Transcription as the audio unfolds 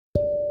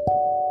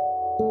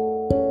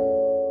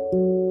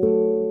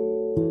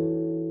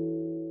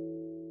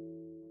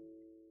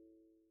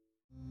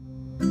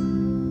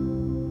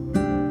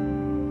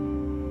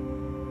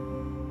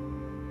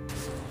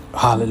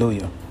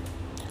Hallelujah.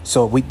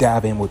 So we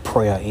dive in with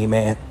prayer.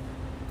 Amen.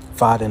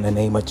 Father, in the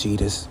name of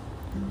Jesus,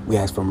 we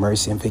ask for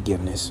mercy and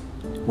forgiveness.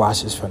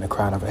 Wash us from the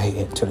crown of our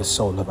head to the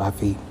sole of our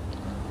feet.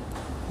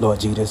 Lord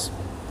Jesus,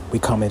 we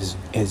come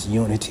as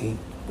unity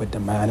with the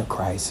mind of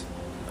Christ.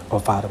 Oh,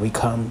 Father, we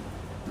come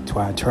to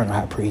our eternal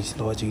high priest,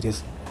 Lord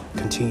Jesus.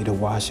 Continue to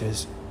wash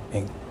us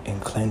and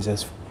cleanse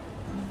us.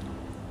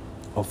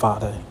 Oh,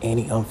 Father,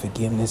 any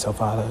unforgiveness, oh,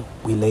 Father,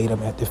 we lay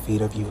them at the feet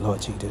of you,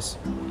 Lord Jesus.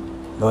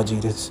 Lord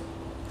Jesus,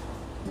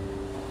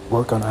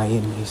 work on our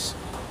enemies.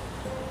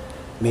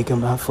 Make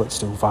them our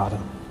footstool, Father,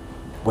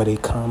 where they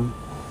come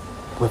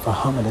with a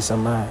humbleness of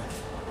mind,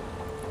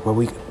 where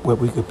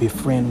we could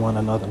befriend one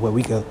another, where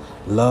we could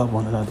love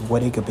one another,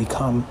 where they could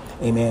become,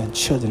 amen,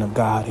 children of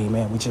God,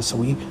 amen.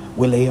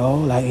 We lay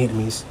all our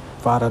enemies.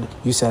 Father,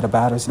 you said the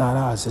battle is not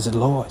ours, it's the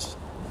Lord's.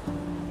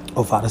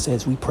 Oh, Father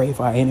says we pray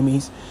for our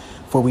enemies,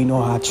 for we know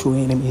our true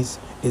enemies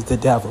is the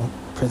devil,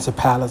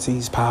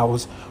 principalities,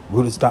 powers,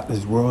 rulers,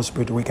 darkness, world,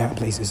 spiritual wicked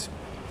places.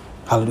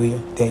 Hallelujah.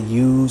 They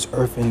use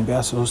earthen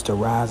vessels to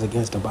rise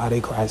against the body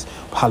of Christ.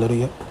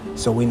 Hallelujah.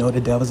 So we know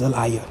the devil's a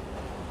liar.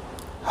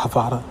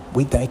 Father,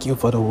 we thank you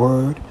for the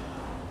word.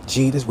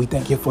 Jesus, we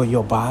thank you for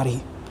your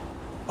body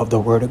of the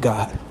word of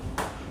God.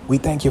 We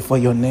thank you for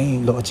your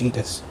name, Lord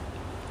Jesus.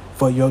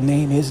 For your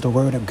name is the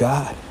word of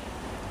God.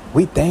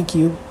 We thank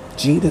you,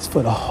 Jesus,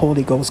 for the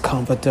Holy Ghost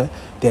Comforter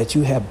that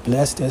you have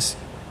blessed us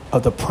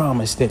of the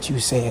promise that you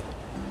said.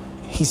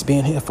 He's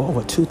been here for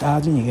over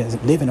 2,000 years,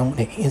 living on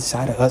the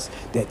inside of us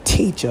that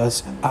teach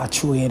us our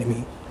true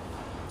enemy.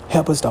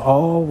 Help us to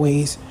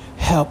always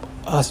help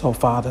us, oh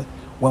Father,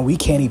 when we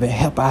can't even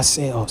help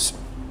ourselves.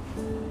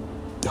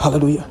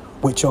 Hallelujah.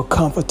 With your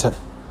comforter.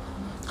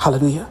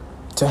 Hallelujah.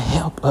 To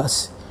help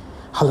us.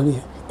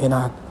 Hallelujah.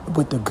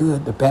 With the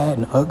good, the bad,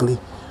 and the ugly.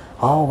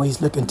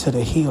 Always looking to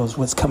the hills.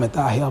 What's cometh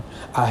our help?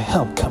 Our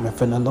help coming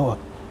from the Lord.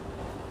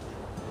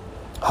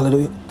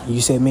 Hallelujah. You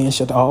said men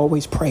should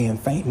always pray and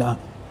faint not.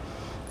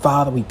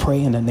 Father, we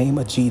pray in the name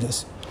of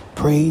Jesus.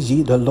 Praise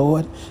ye the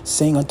Lord.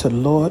 Sing unto the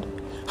Lord,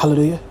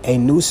 hallelujah, a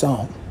new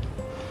song.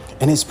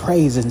 And his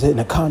praise is in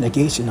the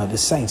congregation of the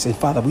saints. And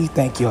Father, we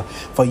thank you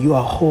for you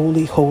are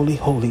holy, holy,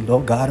 holy,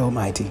 Lord God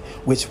Almighty,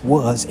 which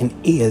was and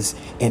is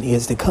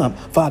to come.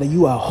 Father,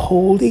 you are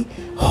holy,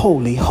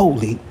 holy,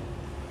 holy.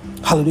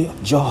 Hallelujah.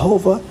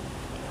 Jehovah,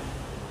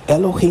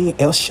 Elohim,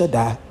 El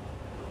Shaddai,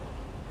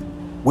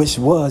 which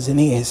was and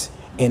is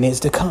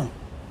to come.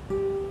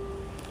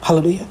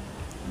 Hallelujah.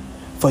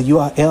 For you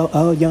are El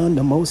Elyon,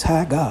 the Most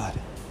High God.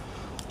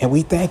 And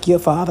we thank you,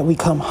 Father. We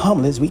come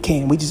humble as we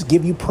can. We just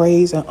give you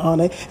praise and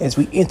honor as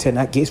we enter in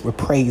our gates with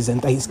praise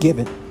and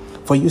thanksgiving.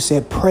 For you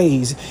said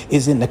praise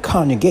is in the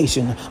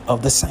congregation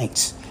of the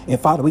saints. And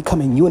Father, we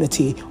come in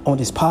unity on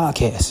this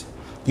podcast.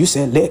 You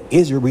said, let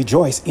Israel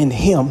rejoice in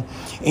him,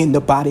 in the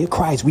body of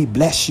Christ. We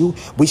bless you.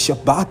 We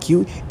shabak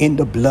you in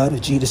the blood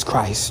of Jesus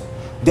Christ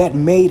that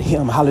made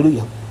him.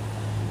 Hallelujah.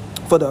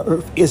 For the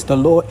earth is the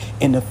Lord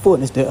and the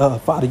fullness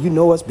thereof. Father, you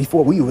know us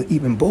before we were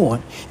even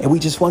born. And we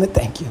just want to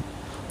thank you.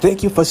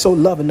 Thank you for so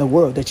loving the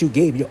world that you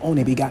gave your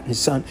only begotten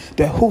Son,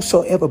 that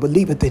whosoever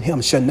believeth in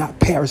him shall not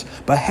perish,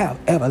 but have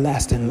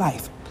everlasting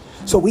life.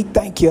 So we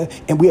thank you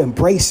and we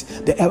embrace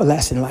the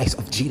everlasting life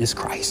of Jesus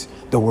Christ,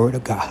 the word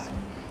of God.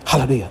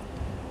 Hallelujah.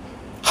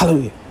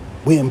 Hallelujah.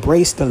 We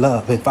embrace the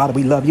love. And Father,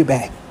 we love you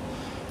back.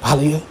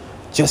 Hallelujah.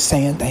 Just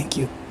saying thank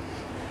you.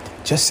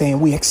 Just saying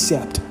we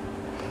accept.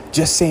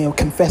 Just saying,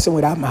 confessing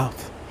with our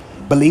mouth,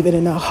 believing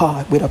in our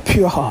heart with a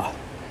pure heart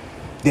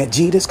that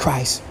Jesus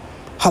Christ,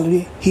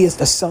 hallelujah, he is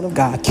the Son of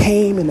God,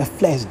 came in the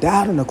flesh,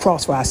 died on the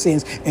cross for our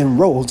sins, and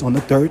rose on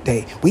the third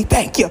day. We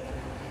thank you.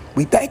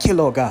 We thank you,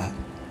 Lord God,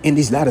 in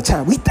these latter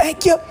times. We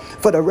thank you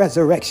for the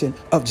resurrection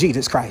of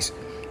Jesus Christ.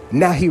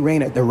 Now he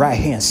reigned at the right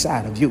hand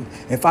side of you.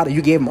 And Father,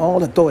 you gave him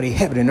all authority,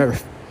 heaven and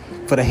earth.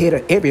 For the head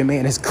of every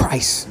man is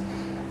Christ,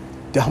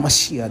 the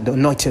Hamashiach, the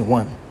anointed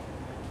one.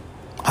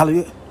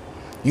 Hallelujah.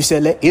 You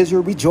said, let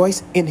Israel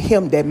rejoice in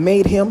him that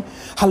made him.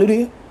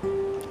 Hallelujah.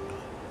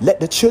 Let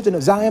the children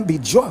of Zion be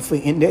joyful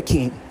in their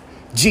King,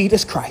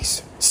 Jesus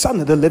Christ, Son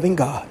of the living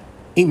God,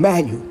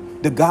 Emmanuel,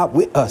 the God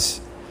with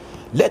us.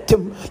 Let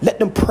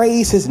them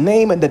praise his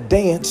name in the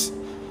dance.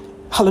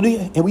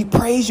 Hallelujah. And we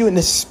praise you in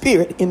the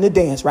spirit in the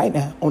dance right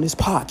now on this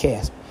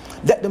podcast.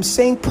 Let them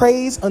sing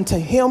praise unto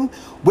him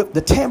with the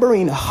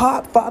tambourine, the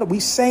harp. Father, we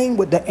sing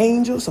with the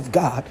angels of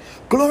God,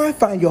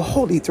 glorifying your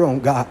holy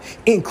throne, God.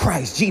 In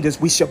Christ Jesus,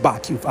 we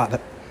shabak you,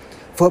 Father.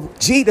 For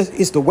Jesus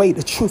is the way,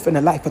 the truth, and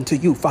the life unto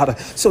you, Father.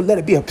 So let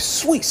it be a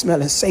sweet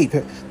smelling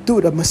Savior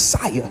through the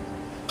Messiah.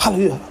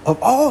 Hallelujah.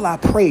 Of all our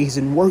praise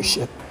and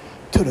worship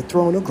to the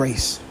throne of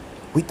grace.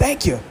 We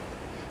thank you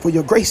for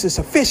your grace is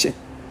sufficient.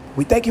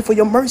 We thank you for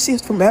your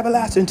mercies from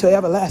everlasting to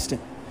everlasting.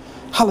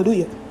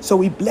 Hallelujah. So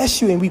we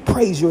bless you and we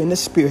praise you in the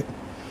spirit.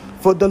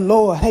 For the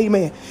Lord,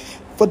 amen.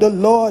 For the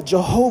Lord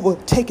Jehovah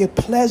taketh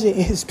pleasure in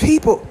his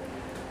people.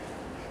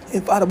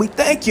 And Father, we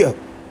thank you.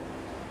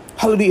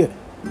 Hallelujah.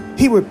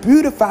 He will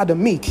beautify the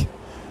meek.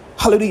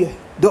 Hallelujah.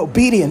 The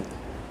obedient.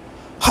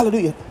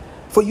 Hallelujah.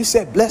 For you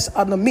said, blessed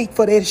are the meek,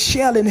 for they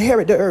shall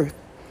inherit the earth.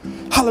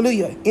 Hallelujah.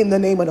 Hallelujah. In the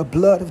name of the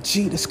blood of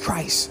Jesus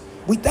Christ.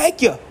 We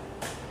thank you.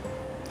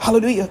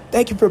 Hallelujah.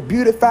 Thank you for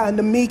beautifying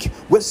the meek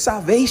with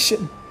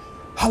salvation.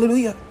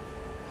 Hallelujah.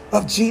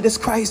 Of Jesus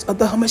Christ, of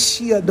the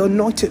Hamashiach, the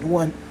anointed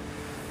one.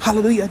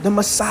 Hallelujah. The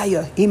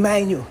Messiah,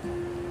 Emmanuel.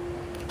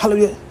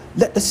 Hallelujah.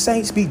 Let the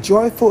saints be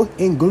joyful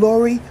in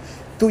glory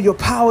through your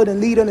power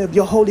and leading of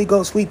your Holy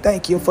Ghost. We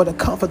thank you for the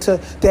comforter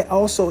that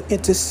also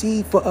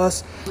intercede for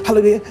us.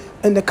 Hallelujah.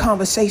 In the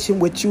conversation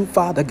with you,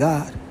 Father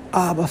God,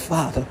 Abba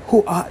Father,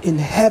 who art in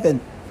heaven.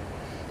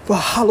 For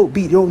hallowed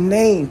be your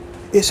name.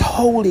 It's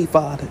holy,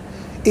 Father.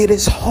 It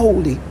is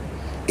holy.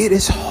 It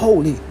is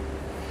holy.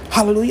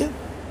 Hallelujah.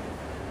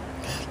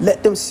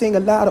 Let them sing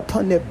aloud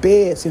upon their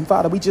beds. And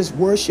Father, we just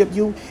worship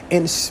you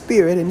in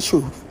spirit and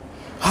truth.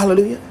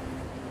 Hallelujah.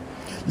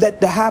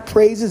 Let the high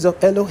praises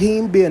of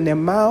Elohim be in their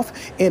mouth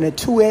and a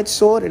two-edged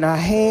sword in our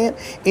hand,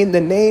 in the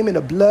name and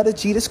the blood of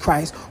Jesus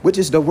Christ, which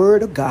is the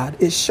word of God.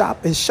 It's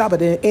sharper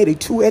than any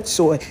two-edged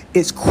sword.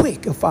 It's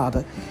quick,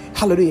 Father.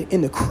 Hallelujah.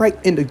 In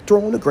the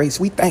throne of grace,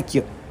 we thank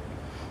you.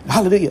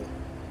 Hallelujah.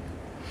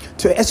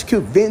 To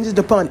execute vengeance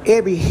upon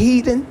every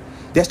heathen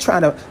that's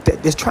trying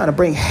to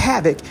bring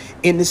havoc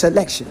in this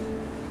election.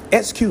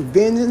 Execute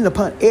vengeance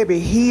upon every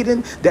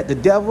heathen that the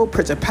devil,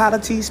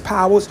 principalities,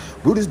 powers,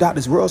 rulers,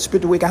 doctors, world,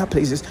 spiritual wicked high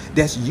places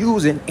that's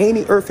using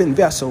any earthen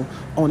vessel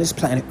on this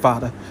planet,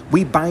 Father.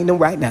 We bind them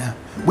right now.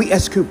 We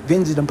execute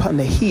vengeance upon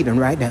the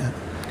heathen right now.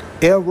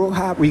 El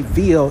Roi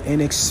reveal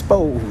and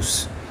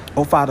expose,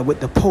 oh Father, with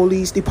the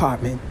police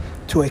department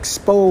to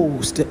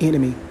expose the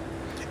enemy.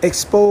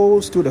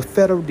 Exposed through the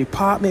federal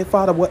department,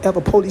 Father, whatever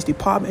police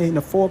department in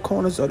the four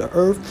corners of the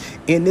earth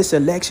in this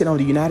election on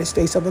the United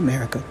States of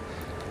America.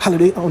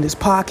 Hallelujah. On this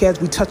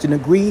podcast, we touch and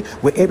agree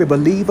with every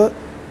believer.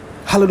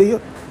 Hallelujah.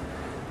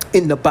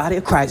 In the body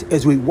of Christ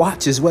as we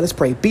watch as well as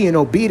pray, being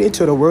obedient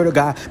to the word of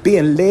God,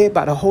 being led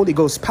by the Holy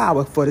Ghost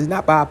power. For it is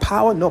not by our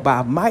power, nor by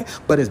our might,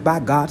 but it's by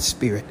God's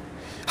Spirit.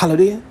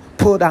 Hallelujah.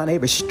 Pull down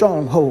every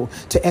stronghold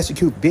to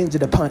execute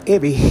vengeance upon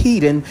every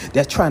heathen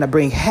that's trying to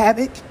bring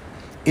havoc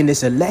in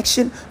this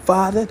election.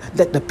 Father,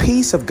 let the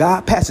peace of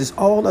God passes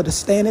all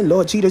understanding.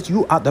 Lord Jesus,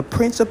 you are the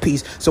Prince of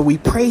Peace. So we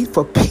pray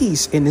for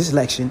peace in this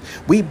election.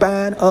 We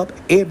bind up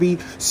every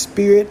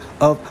spirit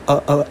of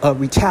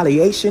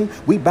retaliation.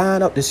 We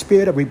bind up the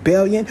spirit of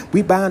rebellion.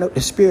 We bind up the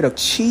spirit of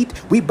cheat.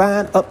 We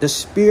bind up the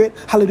spirit,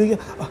 hallelujah,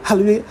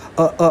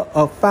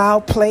 of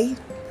foul play.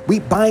 We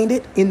bind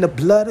it in the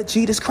blood of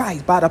Jesus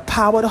Christ. By the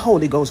power of the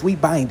Holy Ghost, we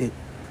bind it.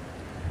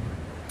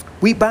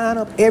 We bind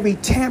up every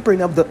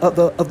tampering of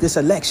this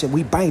election.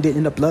 We bind it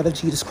in the blood of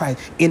Jesus Christ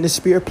in the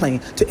spirit plane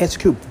to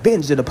execute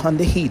vengeance upon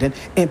the heathen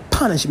and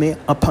punishment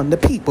upon the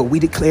people. We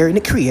declare and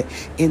decree it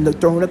in the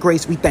throne of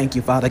grace. We thank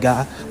you, Father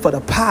God, for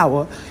the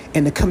power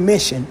and the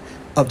commission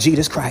of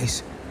Jesus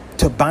Christ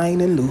to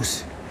bind and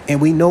loose.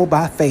 And we know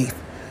by faith,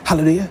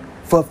 hallelujah,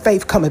 for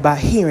faith cometh by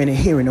hearing and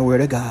hearing the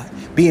word of God,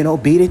 being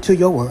obedient to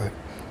your word.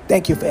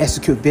 Thank you for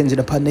executing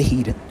vengeance upon the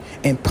heathen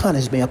and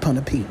punishment upon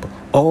the people.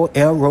 O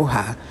El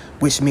Roi,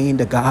 which means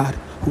the God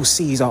who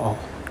sees all.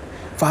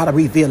 Father,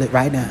 reveal it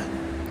right now.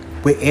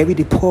 With every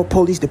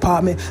police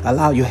department,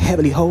 allow your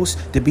heavenly host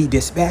to be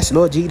dispatched,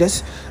 Lord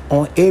Jesus,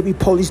 on every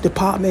police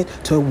department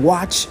to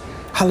watch,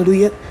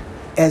 hallelujah,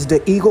 as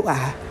the eagle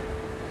eye,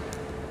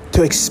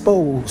 to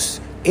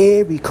expose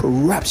every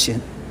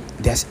corruption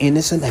that's in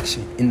this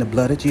election in the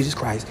blood of Jesus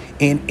Christ,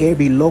 in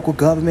every local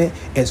government,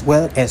 as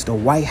well as the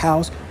White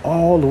House,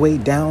 all the way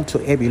down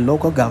to every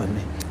local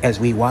government, as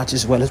we watch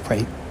as well as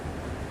pray.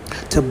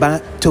 To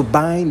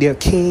bind their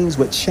kings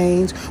with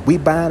chains. We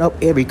bind up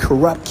every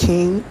corrupt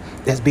king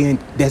that's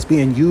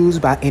being used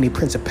by any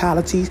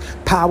principalities,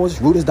 powers,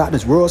 rulers,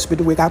 doctors, world,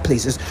 spiritual wicked high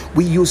places.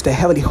 We use the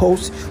heavenly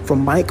hosts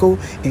from Michael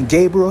and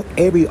Gabriel,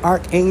 every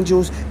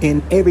archangels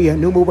and every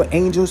innumerable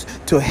angels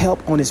to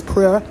help on this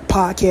prayer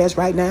podcast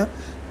right now.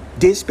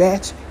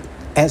 Dispatch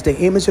as the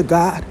image of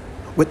God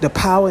with the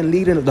power and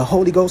leading of the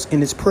Holy Ghost in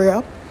this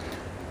prayer.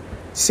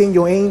 Send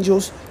your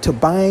angels to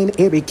bind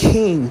every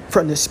king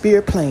from the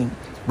spirit plane.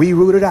 We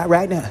root it out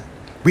right now.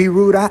 We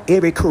root out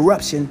every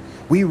corruption.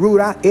 We root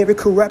out every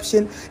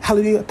corruption.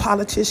 Hallelujah.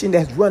 Politician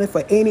that's running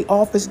for any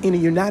office in the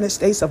United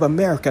States of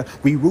America.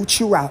 We root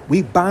you out.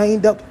 We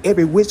bind up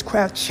every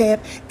witchcraft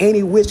chant,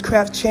 any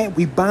witchcraft chant.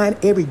 We bind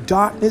every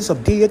darkness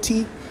of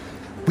deity.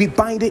 We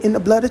bind it in the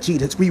blood of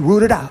Jesus. We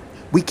root it out.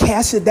 We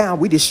cast it down.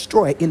 We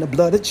destroy it in the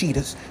blood of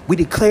Jesus. We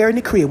declare and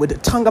decree it with the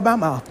tongue of our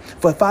mouth.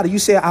 For Father, you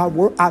say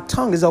our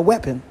tongue is a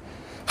weapon.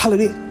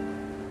 Hallelujah.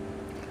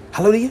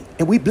 Hallelujah.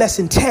 And we bless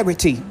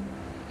integrity.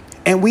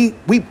 And we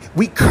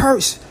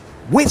curse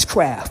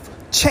witchcraft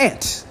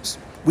chants.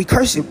 We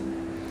curse it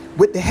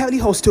with the heavenly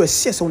host to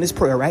assist on this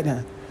prayer right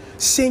now.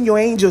 Send your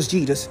angels,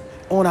 Jesus,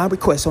 on our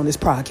request on this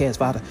podcast,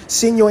 Father.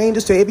 Send your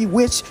angels to every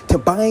witch to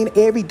bind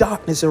every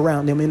darkness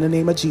around them in the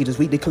name of Jesus.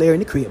 We declare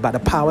and decree it by the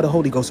power of the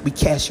Holy Ghost. We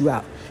cast you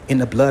out in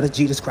the blood of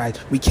Jesus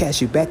Christ. We cast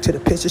you back to the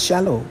pits of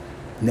Shiloh.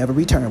 Never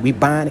return. We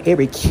bind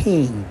every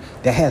king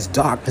that has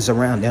darkness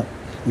around them.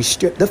 We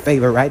strip the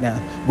favor right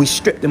now. We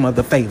strip them of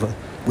the favor.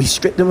 We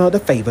strip them of the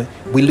favor.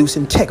 We lose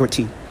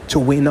integrity. to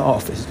win the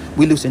office.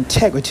 We lose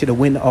integrity to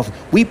win the office.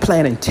 We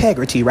plan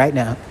integrity right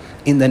now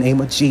in the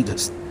name of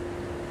Jesus.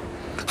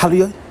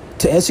 Hallelujah.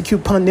 To execute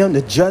upon them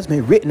the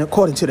judgment written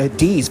according to their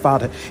deeds,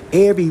 Father.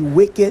 Every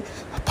wicked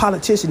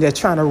politician that's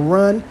trying to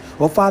run,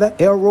 oh Father,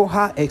 El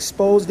Roha,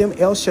 expose them.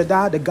 El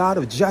Shaddai, the God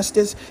of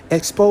justice,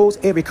 expose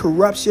every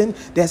corruption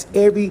that's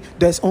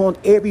on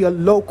every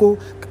local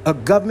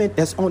government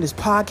that's on this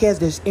podcast,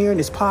 that's airing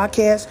this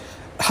podcast.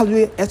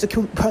 Hallelujah.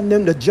 Execute upon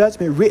them the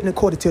judgment written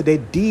according to their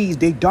deeds,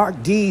 their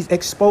dark deeds.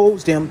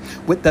 Expose them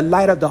with the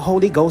light of the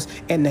Holy Ghost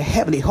and the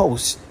heavenly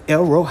hosts.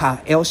 El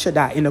Roha, El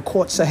Shaddai, in the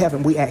courts of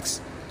heaven, we ask.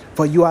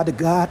 For you are the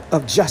God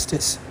of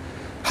justice.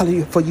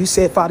 Hallelujah. For you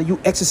said, Father, you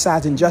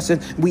exercise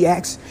injustice. We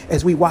ask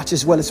as we watch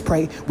as well as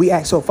pray. We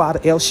ask, oh Father,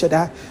 El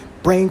Shaddai,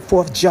 bring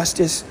forth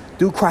justice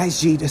through Christ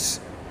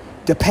Jesus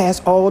to pass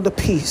all the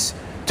peace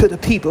to the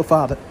people,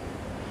 Father.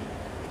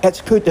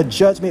 Execute the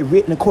judgment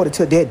written according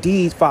to their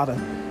deeds,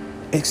 Father.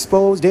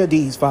 Expose their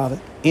deeds, Father.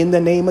 In the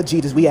name of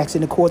Jesus, we ask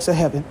in the courts of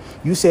heaven.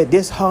 You said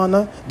this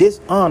honor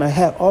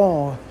have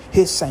all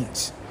his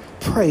saints.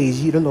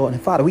 Praise ye the Lord.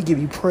 And Father, we give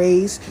you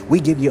praise, we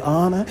give you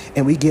honor,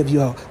 and we give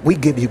you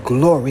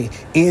glory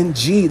in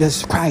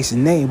Jesus Christ's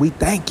name. We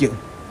thank you.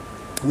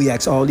 We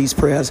ask all these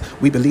prayers.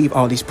 We believe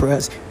all these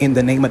prayers in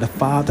the name of the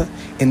Father,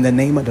 in the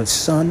name of the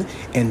Son,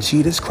 and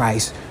Jesus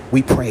Christ.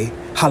 We pray.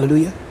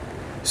 Hallelujah.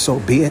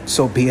 So be it,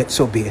 so be it,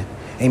 so be it.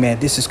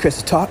 Amen. This is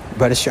Chris the Talk.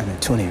 Brother Sherman,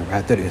 tune in right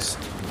after this.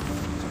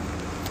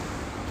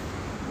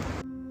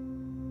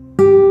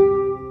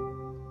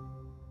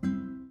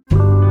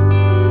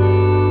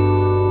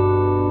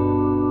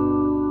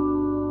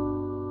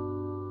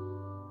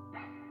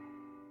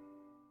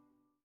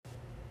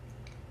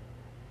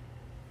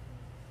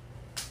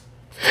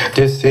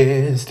 This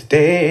is the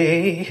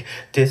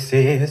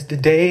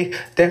day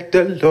that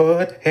the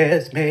Lord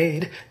has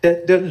made,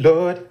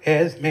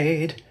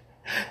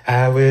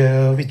 I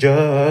will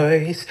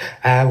rejoice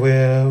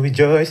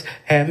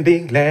and be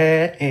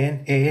glad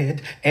in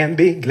it,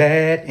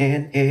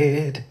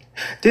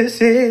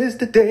 This is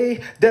the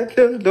day that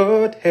the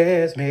Lord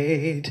has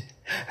made.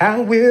 I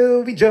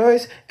will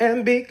rejoice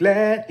and be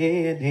glad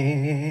in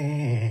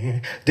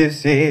it.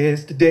 This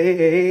is the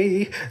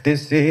day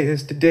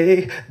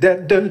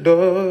that the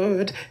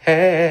Lord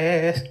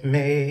has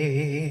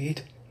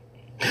made.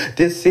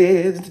 This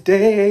is the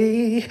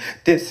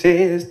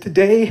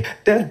day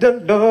that the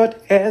Lord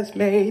has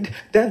made,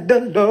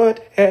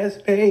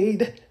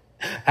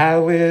 I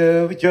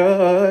will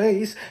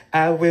rejoice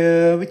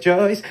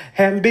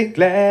and be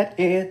glad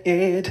in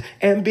it,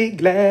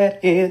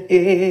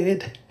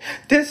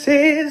 This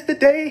is the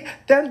day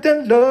that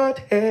the Lord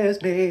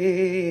has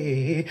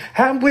made.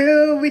 I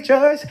will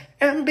rejoice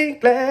and be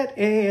glad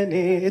in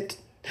it.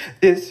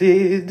 This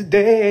is the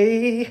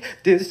day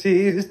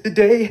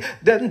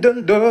that the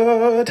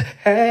Lord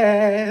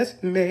has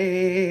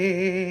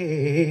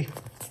made.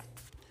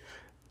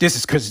 This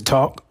is Chris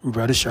Talk,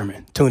 Brother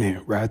Sherman. Tune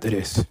in right after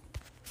this.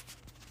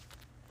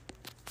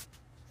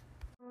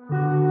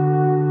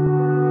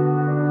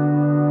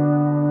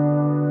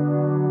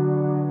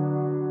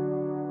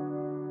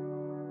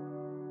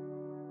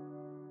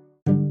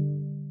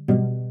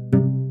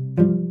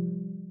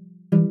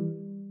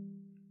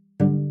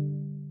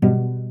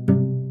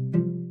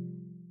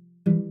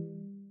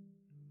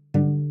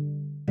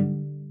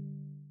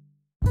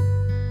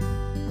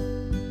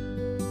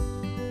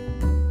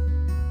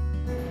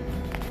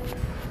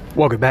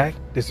 Welcome back.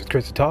 This is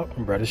Chris Talk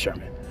from Brother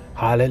Sherman.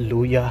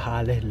 Hallelujah,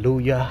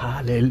 hallelujah,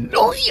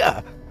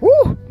 hallelujah.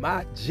 Woo,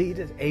 my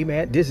Jesus.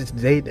 Amen. This is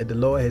the day that the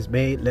Lord has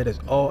made. Let us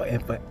all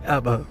and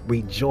forever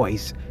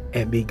rejoice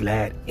and be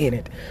glad in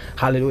it.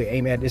 Hallelujah.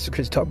 Amen. This is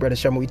Chris Talk, Brother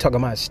Sherman. We talking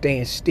about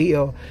staying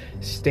still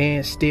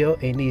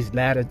in these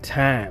latter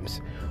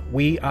times.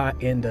 We are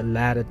in the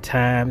latter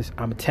times.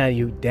 I'm telling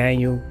you,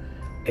 Daniel,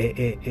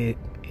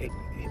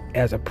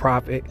 as a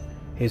prophet,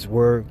 his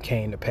word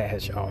came to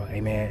pass, y'all.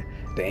 Amen.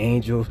 The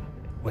angels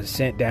was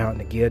sent down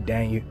to give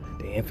Daniel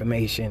the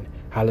information,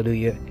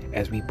 hallelujah,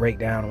 as we break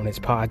down on this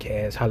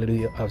podcast,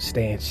 hallelujah, of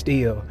staying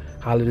still,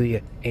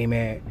 hallelujah,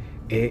 amen.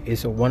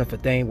 It's a wonderful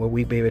thing where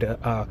we be able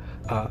to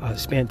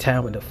spend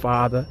time with the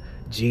Father,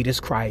 Jesus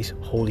Christ,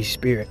 Holy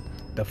Spirit,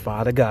 the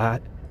Father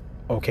God,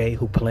 okay,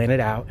 who planned it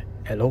out,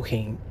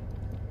 Elohim,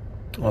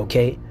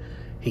 okay,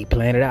 he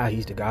planned it out,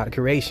 he's the God of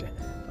creation,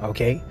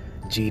 okay,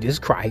 Jesus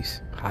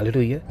Christ,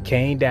 hallelujah,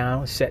 came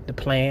down, set the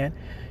plan,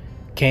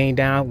 came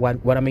down.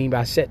 What I mean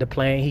by set the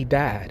plan, he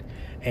died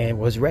and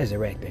was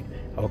resurrected.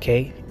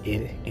 Okay,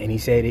 and he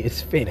said,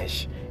 it's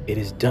finished, it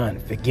is done.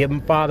 Forgive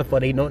them, Father, for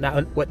they know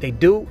not what they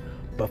do.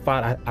 But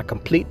Father, I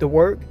complete the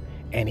work,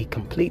 and he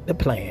complete the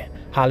plan.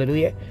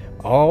 Hallelujah.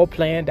 All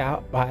planned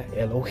out by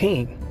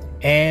Elohim,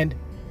 and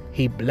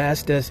he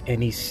blessed us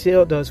and he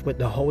sealed us with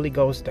the Holy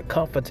Ghost, the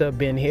Comforter,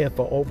 been here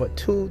for over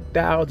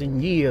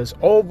 2,000 years,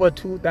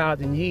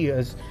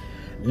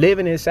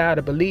 living inside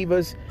of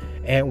believers.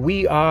 And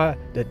we are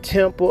the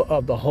temple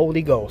of the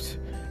Holy Ghost.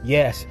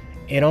 Yes,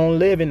 it don't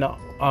live in the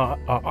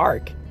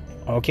ark,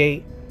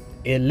 okay?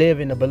 It live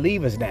in the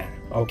believers now,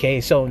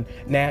 okay? So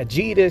now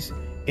Jesus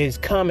is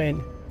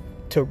coming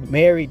to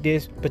marry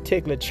this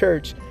particular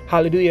church,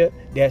 hallelujah,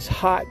 that's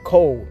hot,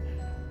 cold,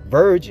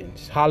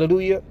 virgins,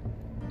 hallelujah,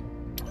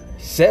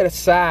 set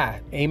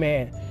aside,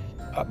 amen,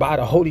 by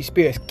the Holy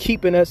Spirit,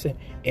 keeping us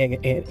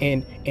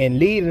and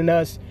leading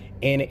us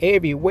in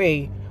every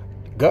way,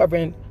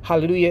 governed,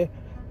 hallelujah,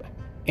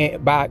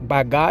 and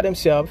by God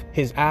himself.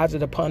 His eyes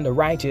are upon the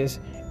righteous,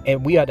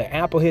 and we are the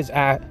apple of his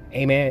eye,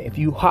 amen. If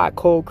you hot,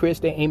 cold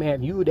Christian,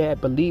 amen, if you that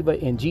believer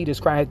in Jesus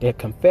Christ, that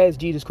confess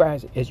Jesus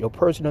Christ as your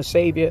personal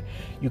Savior,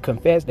 you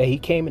confess that he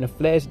came in the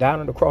flesh, died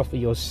on the cross for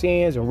your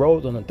sins, and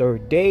rose on the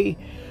third day,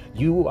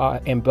 you are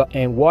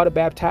and water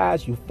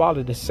baptized, you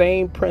follow the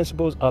same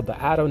principles of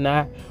the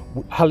Adonai,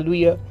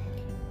 hallelujah,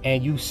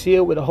 and you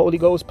seal with the Holy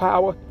Ghost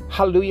power,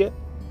 hallelujah,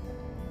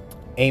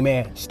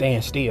 amen.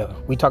 Stand still.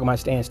 We talking about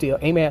stand still,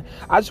 amen.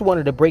 I just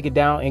wanted to break it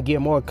down and get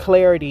more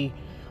clarity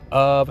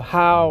of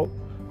how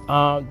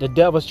the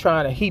devil's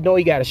trying to, he know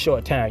he got a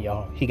short time,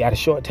 y'all. He got a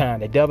short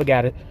time. The devil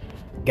got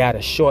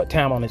a short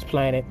time on this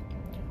planet.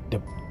 The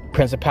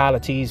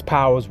principalities,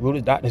 powers,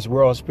 rulers, darkness,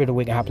 world, spirit of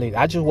wicked high places.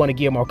 I just want to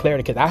give more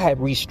clarity because I have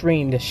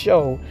restreamed the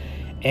show,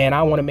 and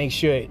I want to make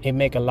sure it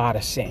make a lot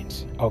of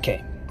sense.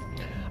 Okay.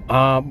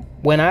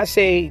 When I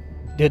say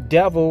the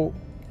devil,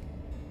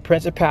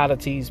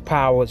 principalities,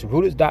 powers,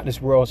 rulers,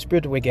 darkness, world,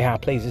 spirit of wicked high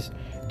places,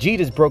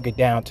 Jesus broke it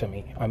down to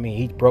me. I mean,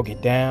 he broke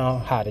it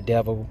down how the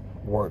devil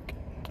worked.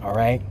 All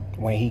right.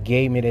 When he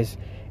gave me this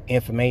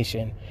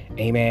information,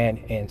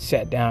 amen, and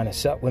sat down and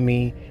supped with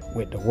me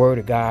with the word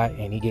of God,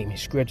 and he gave me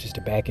scriptures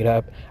to back it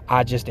up.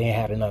 I just didn't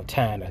have enough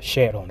time to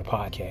share it on the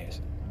podcast.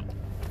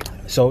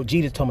 So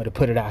Jesus told me to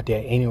put it out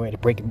there anyway, to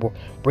break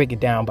it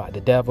down by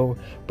the devil,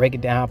 break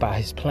it down by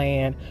his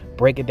plan,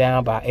 break it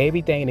down by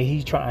everything that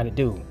he's trying to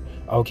do,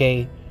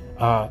 okay,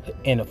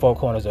 in the four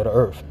corners of the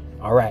earth.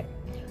 All right.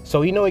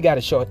 So you know he got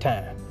a short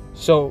time.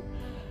 So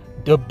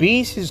the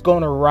beast is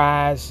going to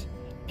rise,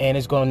 and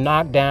it's going to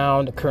knock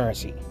down the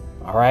currency.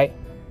 All right.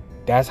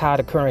 That's how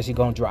the currency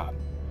going to drop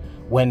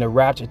when the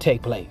rapture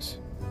take place.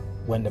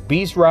 When the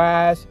beast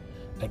rise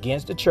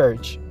against the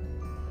church,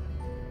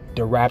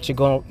 the rapture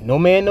going, no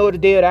man know the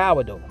day or the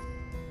hour though.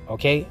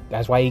 Okay.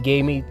 That's why he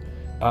gave me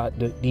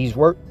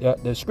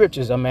the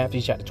scriptures of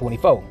Matthew chapter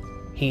 24.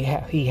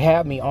 He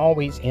have me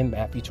always in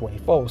Matthew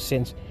 24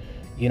 since,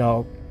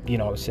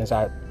 since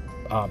I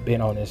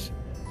been on this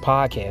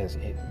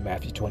podcast in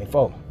Matthew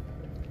 24.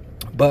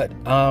 But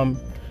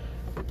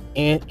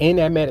in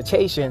that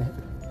meditation,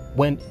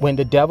 when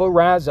the devil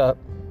rise up,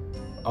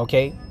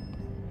 okay,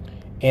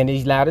 in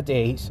these latter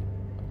days,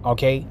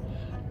 okay,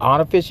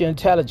 artificial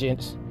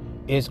intelligence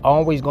is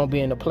always going to be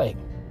in the play.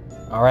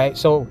 All right.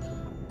 So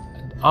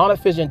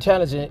artificial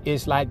intelligence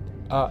is like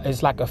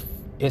it's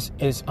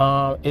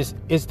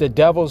the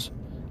devil's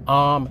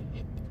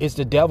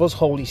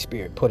Holy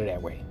Spirit, put it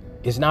that way.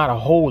 It's not a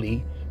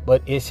holy,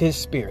 but it's his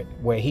spirit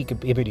where he could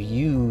be able to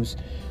use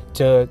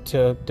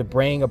to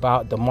bring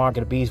about the mark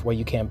of the beast where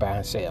you can buy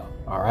and sell.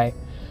 All right.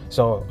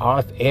 So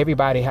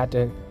everybody had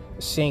to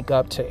sync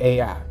up to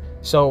AI.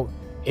 So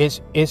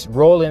it's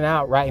rolling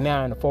out right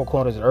now in the four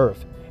corners of the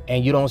earth,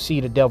 and you don't see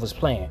the devil's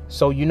plan.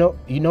 So you know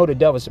the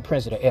devil's the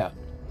prince of the air.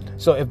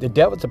 So if the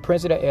devil's the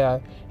prince of the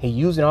air, he's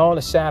using all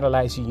the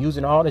satellites, he's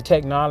using all the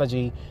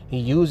technology,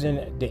 he's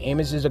using the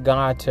images of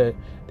God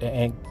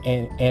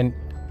and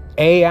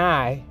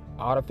AI,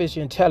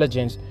 artificial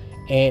intelligence,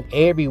 in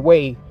every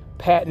way,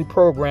 patent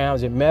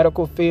programs in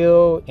medical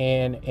field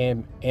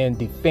and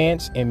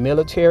defense and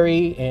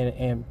military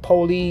and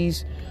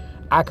police.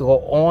 I could go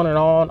on and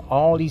on.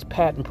 All these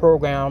patent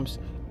programs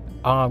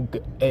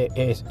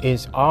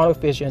is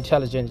artificial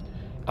intelligence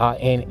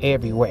in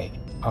every way.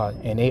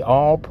 And they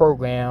all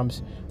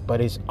programs,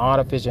 but it's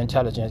artificial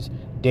intelligence.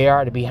 They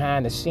are the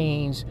behind the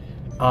scenes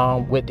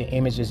with the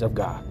images of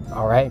God.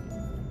 All right.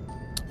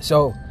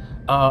 So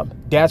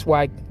that's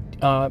why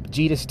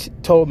Jesus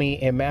told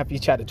me in Matthew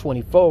chapter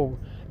 24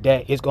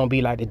 that it's going to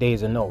be like the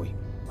days of Noah.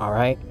 All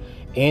right.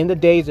 In the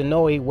days of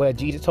Noah, where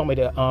Jesus told me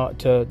to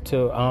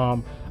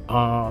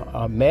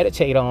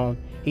meditate on,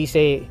 he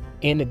said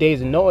in the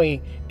days of Noah,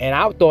 and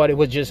I thought it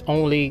was just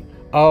only,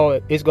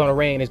 it's going to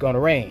rain, it's going to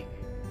rain.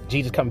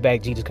 Jesus coming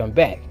back.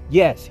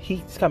 Yes,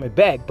 he's coming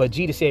back. But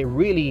Jesus said,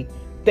 really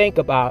think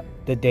about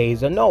the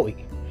days of Noah.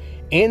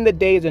 In the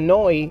days of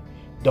Noah,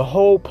 the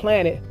whole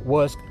planet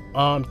was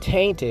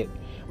tainted.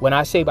 When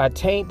I say by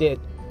tainted,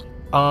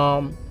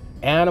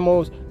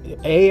 animals,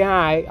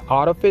 AI,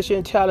 artificial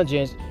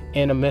intelligence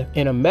in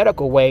a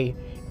medical way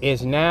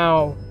is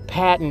now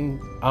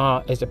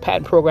it's a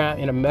patent program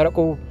in a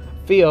medical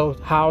field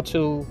how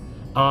to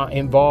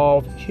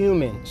involve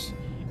humans.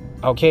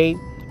 Okay.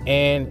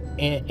 And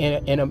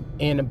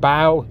in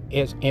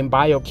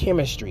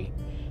biochemistry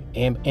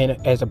and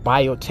as a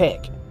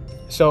biotech.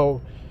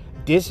 So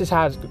this is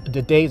how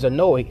the days of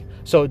Noah.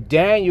 So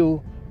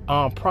Daniel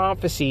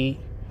prophecy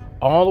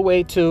all the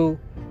way to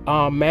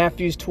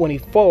Matthew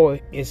 24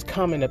 is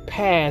coming to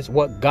pass,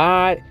 what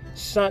God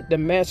sent the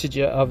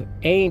messenger of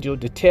angel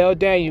to tell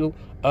Daniel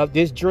of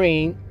this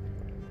dream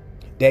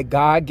that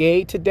God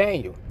gave to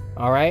Daniel.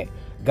 All right.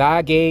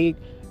 God gave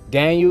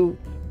Daniel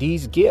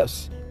these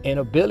gifts. and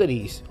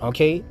abilities.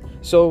 Okay,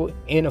 so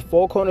in the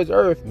four corners of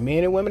earth,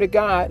 men and women of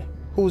God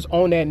who's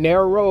on that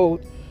narrow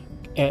road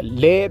and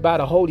led by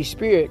the Holy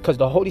Spirit, because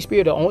the Holy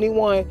Spirit, the only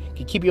one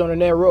can keep you on the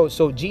narrow road.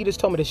 So Jesus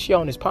told me to share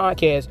on this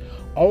podcast,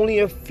 only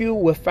a few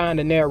will find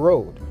the narrow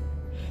road.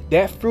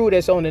 That fruit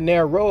that's on the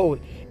narrow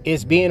road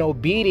is being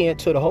obedient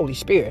to the Holy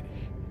Spirit.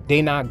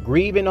 They not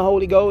grieving the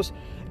Holy Ghost.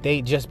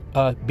 They just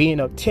being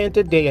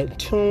attentive. They in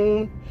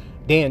tune.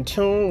 They in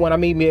tune. When I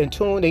mean be in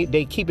tune,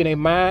 they keeping their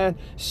mind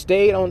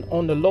stayed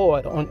on the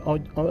Lord,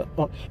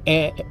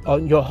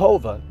 on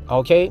Jehovah,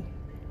 okay,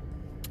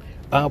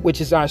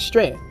 which is our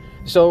strength.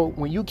 So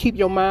when you keep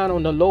your mind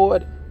on the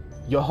Lord,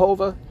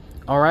 Jehovah,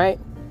 all right,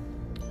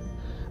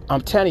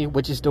 I'm telling you,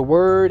 which is the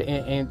word,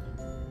 and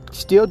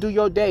still do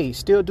your day,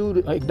 still do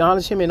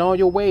acknowledge him in all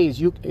your ways.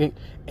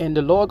 And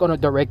the Lord going to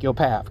direct your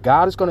path.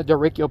 God is going to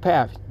direct your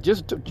path.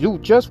 Just do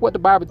just what the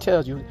Bible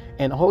tells you,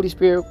 and the Holy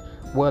Spirit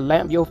will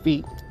lamp your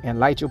feet and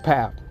light your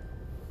path.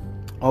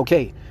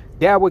 Okay,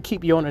 that will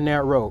keep you on the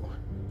narrow road.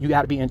 You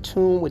got to be in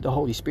tune with the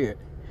Holy Spirit.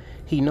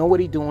 He know what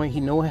he's doing. He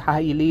know how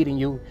he leading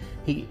you.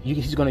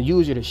 He's going to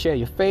use you to share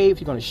your faith.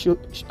 He's going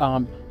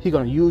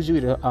to use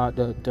you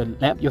to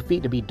lamp your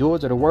feet to be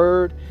doers of the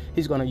word.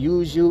 He's going to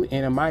use you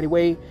in a mighty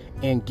way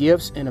in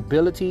gifts and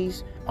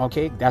abilities.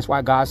 Okay, that's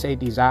why God said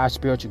desire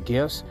spiritual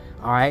gifts.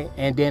 All right,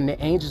 and then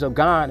the angels of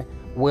God,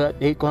 well,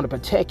 they're going to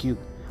protect you.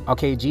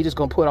 Okay, Jesus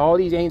going to put all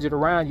these angels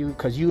around you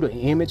because you the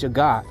image of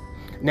God.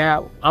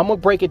 Now, I'm going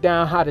to break it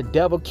down how the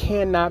devil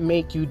cannot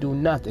make you do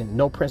nothing.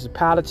 No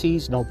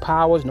principalities, no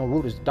powers, no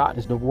rulers of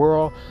darkness, no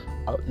world,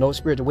 no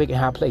spiritual wicked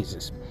high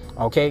places.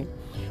 Okay?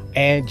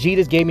 And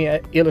Jesus gave me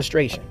an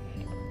illustration.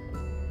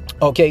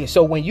 Okay,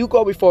 so when you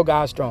go before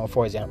God's throne,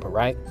 for example,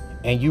 right?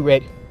 And you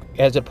read,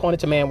 as appointed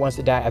to man wants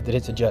to die, after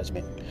this a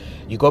judgment.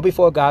 You go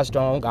before God's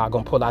throne, God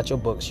going to pull out your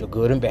books, your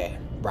good and bad,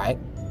 right?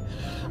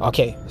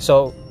 Okay,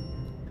 so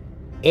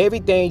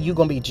everything you're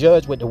going to be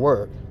judged with the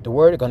word. The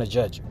word is going to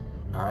judge you.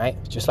 All right,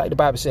 just like the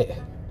Bible said,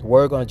 the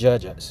word going to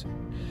judge us.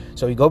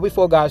 So you go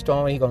before God's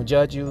throne, he's going to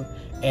judge you.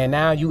 And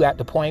now you at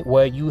the point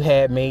where you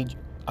have made,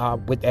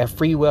 with that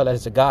free will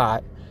as a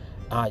God,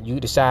 you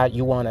decide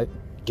you want to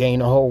gain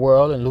the whole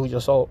world and lose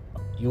your soul.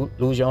 You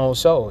lose your own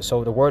soul.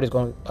 So the word is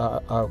going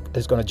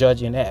to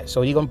judge you in that.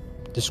 So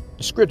the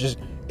scriptures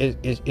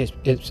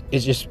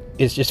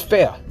is just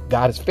fair.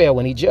 God is fair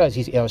when he judges.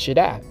 He's El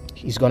Shaddai.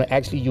 He's going to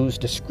actually use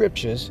the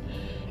scriptures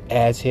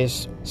as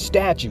his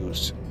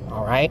statutes.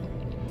 All right.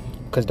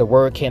 Because the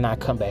word cannot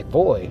come back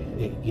void.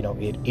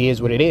 It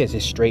is what it is.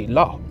 It's straight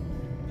law.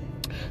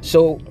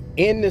 So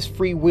in this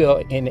free will,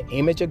 in the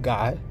image of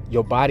God,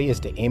 your body is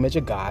the image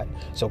of God.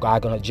 So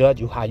God going to judge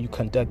you how you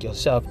conduct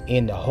yourself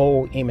in the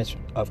whole image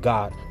of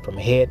God from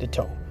head to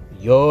toe.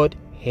 Yod,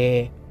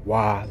 He,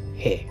 Wah,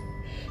 He.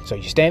 So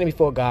you're standing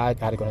before God.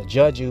 God is going to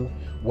judge you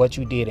what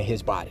you did in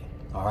his body.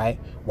 All right.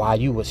 While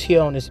you was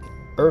here on this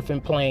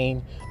earthen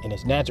plane, in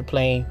this natural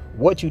plane,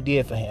 what you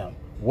did for him.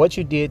 What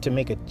you did to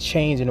make a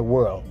change in the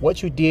world,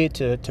 what you did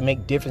to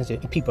make difference in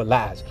people's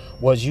lives.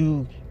 Was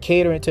you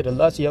catering to the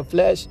lust of your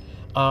flesh,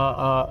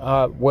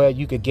 where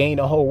you could gain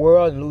the whole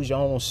world and lose your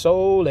own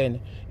soul, and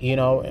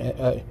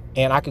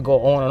I could go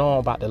on and on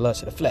about the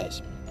lust of the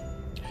flesh.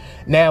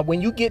 Now,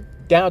 when you get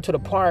down to the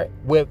part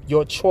with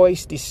your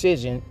choice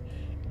decision,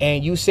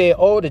 and you say,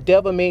 "Oh, the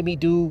devil made me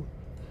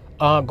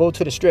go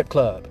to the strip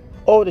club.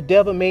 Oh, the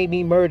devil made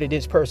me murder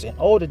this person.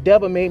 Oh, the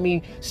devil made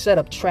me set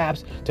up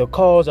traps to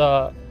cause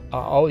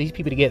all these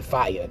people to get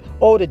fired.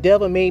 Oh, the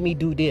devil made me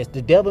do this.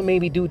 The devil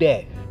made me do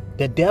that.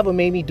 The devil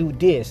made me do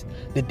this.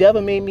 The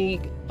devil made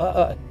me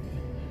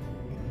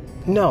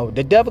No,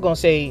 the devil gonna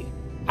say,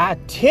 I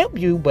tempt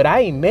you, but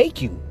I ain't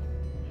make you.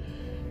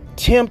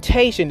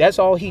 Temptation, that's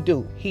all he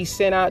do. He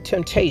sent out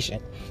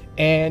temptation.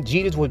 And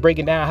Jesus was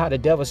breaking down how the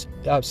devil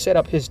set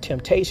up his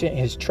temptation,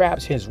 his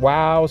traps, his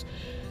wiles,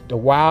 the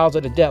wiles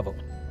of the devil.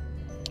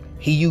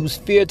 He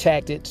used fear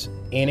tactics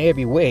in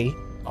every way,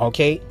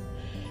 okay?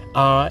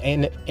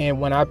 And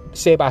when I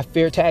say about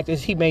fear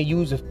tactics, he may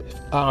use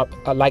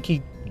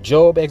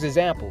Job as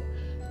example.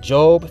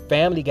 Job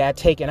family got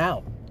taken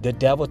out. The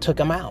devil took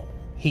him out.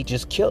 He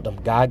just killed him.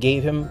 God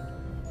gave him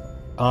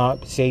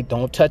say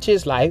don't touch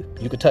his life.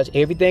 You can touch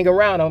everything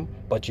around him,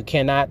 but you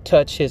cannot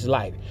touch his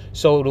life.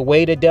 So the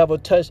way the devil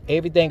touched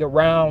everything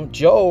around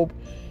Job,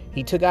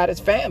 he took out his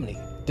family.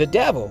 The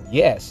devil,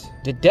 yes,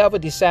 the devil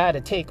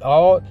decided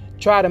to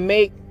try to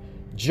make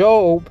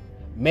Job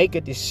make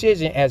a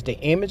decision as the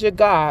image of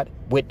God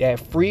with that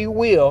free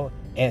will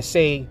and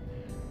say,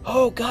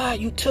 oh God,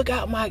 you took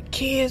out my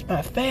kids,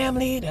 my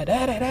family,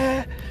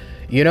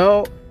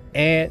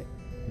 and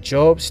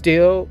Job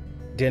still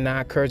did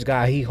not curse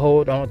God. He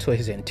hold on to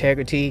his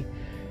integrity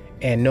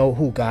and know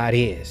who God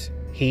is.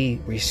 He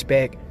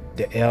respect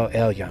the El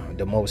Elyon,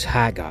 the Most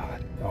High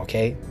God.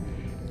 Okay,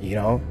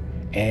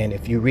 and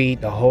if you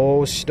read the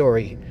whole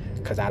story,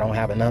 because I don't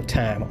have enough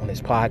time on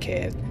this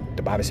podcast,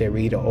 the Bible said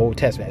read the Old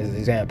Testament as an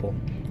example.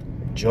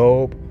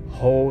 Job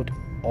hold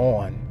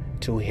on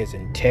to his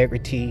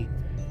integrity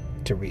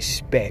to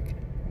respect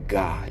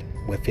God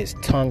with his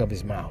tongue of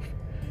his mouth.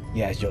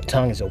 Yes, your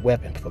tongue is a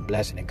weapon for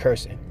blessing and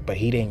cursing, but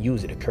he didn't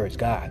use it to curse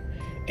God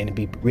and to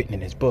be written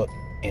in his book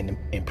and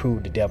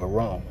prove the devil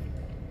wrong.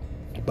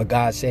 But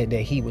God said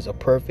that he was a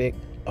perfect,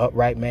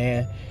 upright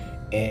man,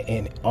 and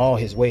in all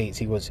his ways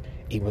he was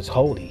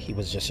holy. He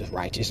was just a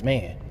righteous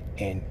man.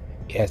 And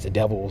as the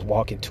devil was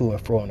walking to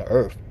and fro on the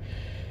earth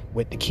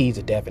with the keys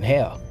of death and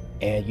hell,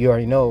 and you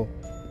already know,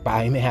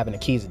 by him having the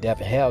keys of death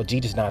and hell,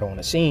 Jesus not on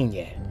the scene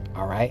yet.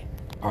 All right.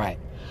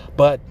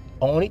 But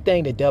only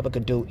thing the devil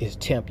could do is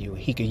tempt you.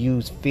 He could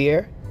use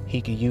fear.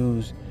 He could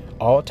use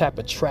all type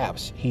of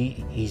traps.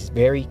 He's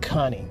very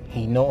cunning.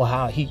 He know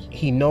how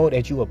he know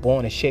that you were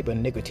born in shape of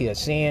iniquity of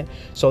sin.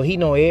 So he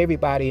know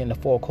everybody in the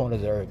four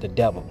corners of the earth, the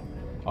devil.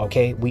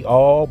 Okay, we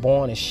all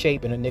born in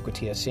shape and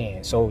iniquity of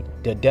sin. So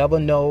the devil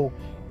know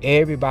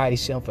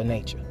everybody's sinful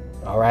nature.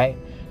 All right.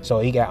 So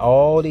he got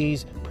all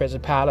these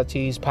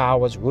principalities,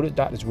 powers, rulers,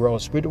 darkness,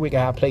 world, spiritual wicked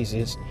high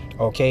places.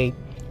 Okay,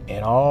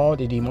 and all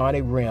the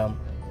demonic realm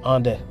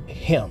under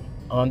him.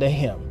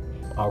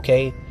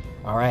 Okay.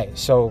 All right.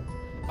 So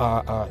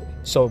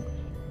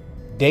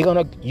they're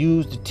gonna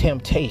use the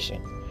temptation.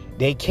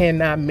 They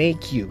cannot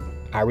make you.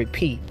 I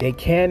repeat, they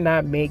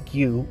cannot make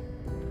you.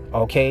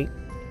 Okay.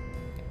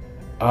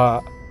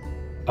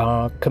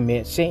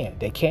 Commit sin.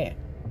 They can't.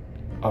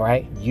 All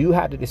right. You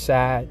have to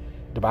decide.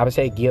 The Bible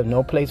says, give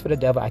no place for the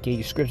devil. I give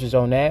you scriptures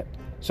on that.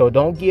 So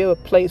don't give a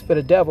place for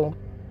the devil,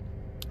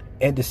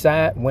 and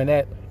decide when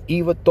that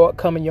evil thought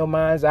come in your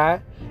mind's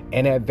eye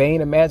and that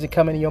vain imagine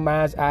coming in your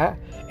mind's eye,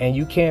 and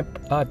you can't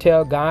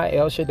tell God,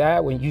 El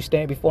Shaddai, when you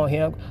stand before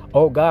him,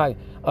 oh God,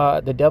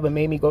 the devil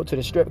made me go to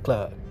the strip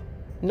club.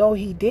 No,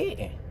 he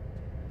didn't.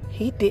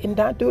 He did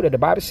not do that. The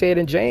Bible said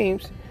in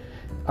James,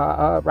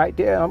 right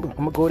there, I'm going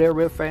to go there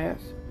real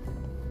fast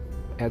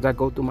as I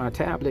go through my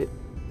tablet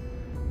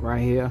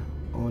right here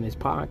on this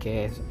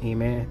podcast.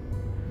 Amen.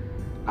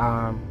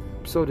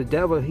 So the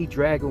devil, he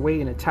drag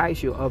away and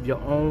entice you of your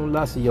own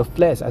lust of your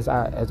flesh, as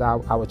I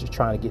was just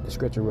trying to get the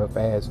scripture real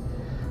fast.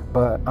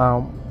 But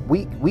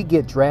we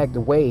get dragged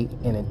away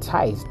and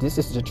enticed. This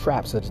is the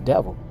traps of the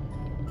devil.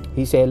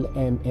 He said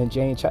in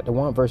James chapter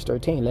 1 verse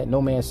 13, let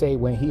no man say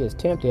when he is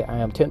tempted, I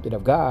am tempted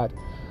of God,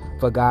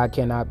 for God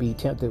cannot be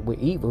tempted with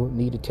evil,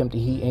 neither tempted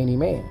he any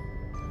man.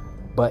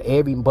 But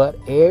every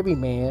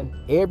man,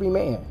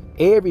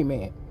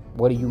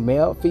 whether you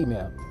male,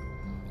 female,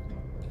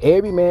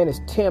 every man is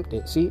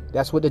tempted. See,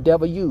 that's what the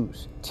devil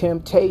used.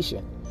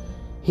 Temptation.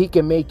 He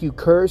can make you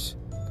curse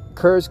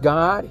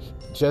God,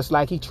 just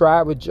like he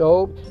tried with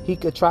Job. He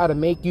could try to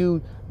make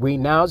you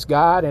renounce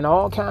God and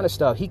all kind of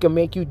stuff. He can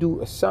make you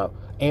do some,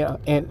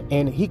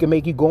 and he can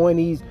make you go in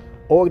these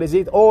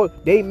organizations. Oh,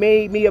 they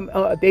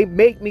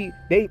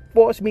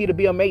forced me to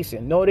be a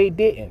Mason. No, they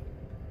didn't.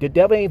 The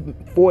devil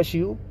ain't force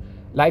you.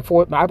 I'm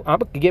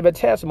gonna give a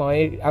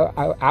testimony.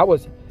 I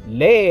was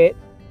led.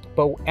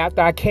 But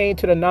after I came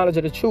to the knowledge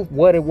of the truth,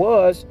 what it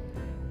was,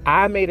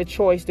 I made a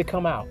choice to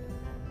come out.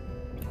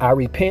 I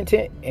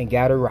repented and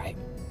got it right.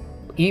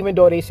 Even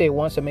though they say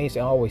once a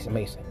Mason, always a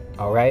Mason.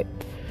 All right.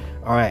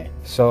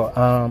 So,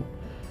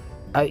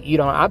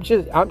 I'm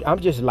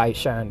just light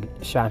shining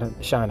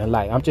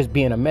light. I'm just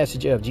being a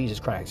messenger of Jesus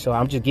Christ. So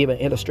I'm just giving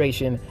an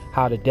illustration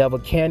how the devil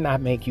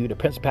cannot make you, the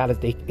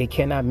principalities, they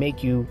cannot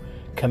make you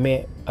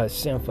commit a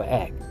sinful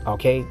act.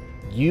 Okay.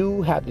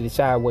 You have to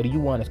decide whether you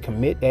want to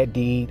commit that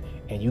deed,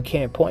 and you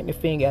can't point the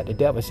finger at the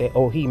devil and say,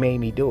 oh, he made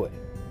me do it.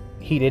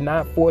 He did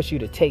not force you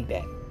to take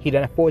that. He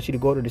did not force you to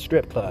go to the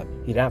strip club.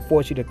 He did not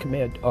force you to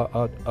commit,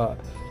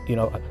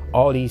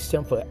 all these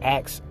sinful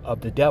acts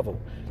of the devil.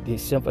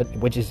 These sinful,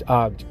 which is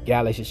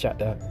Galatians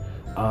chapter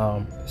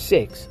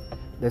 6.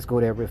 Let's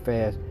go there real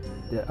fast.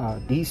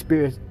 These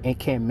spirits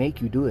can't make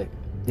you do it.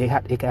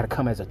 It got to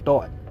come as a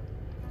thought.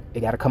 It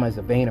got to come as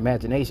a vain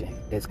imagination.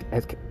 It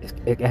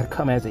got to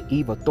come as an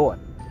evil thought.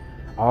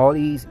 All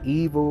these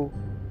evil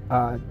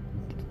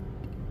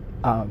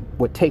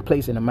would take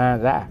place in the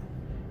mind's eye,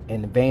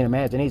 and the vain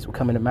imagination would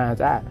come in the mind's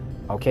eye.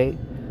 Okay,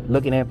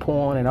 looking at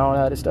porn and all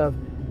that other stuff.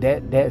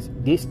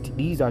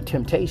 These are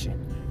temptation.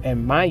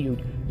 And mind you,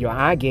 your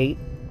eye gate.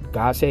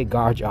 God said,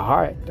 guard your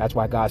heart. That's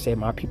why God said,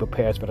 my people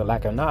perish for the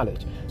lack of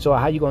knowledge. So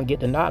how you gonna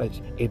get the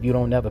knowledge if you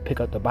don't never pick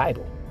up the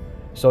Bible?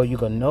 So you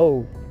can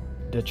know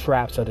the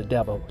traps of the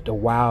devil, the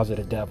wiles of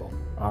the devil.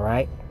 All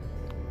right.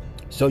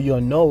 So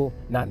you'll know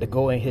not to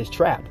go in his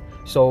trap.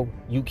 So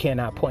you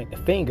cannot point the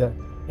finger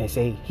and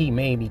say, he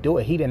made me do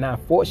it. He did not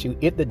force you.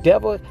 If the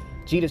devil,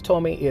 Jesus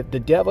told me, if the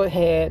devil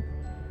had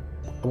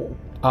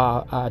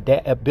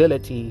that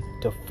ability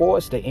to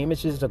force the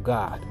images of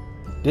God,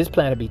 this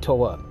planet be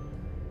tore up.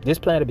 This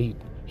planet be,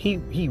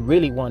 he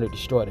really wanted to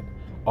destroy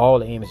all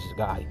the images of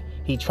God.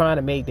 He trying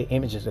to make the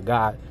images of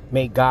God,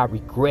 make God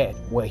regret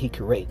what he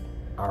created.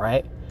 All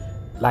right.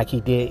 Like he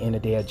did in the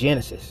day of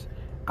Genesis.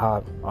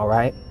 All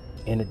right.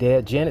 In the day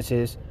of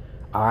Genesis,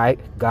 all right,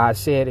 God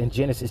said in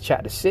Genesis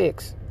chapter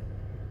 6,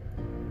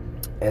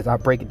 as I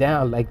break it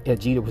down, like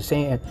Jesus was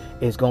saying,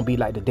 it's going to be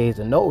like the days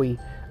of Noah.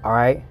 All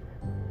right.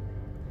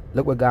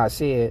 Look what God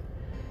said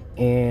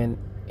in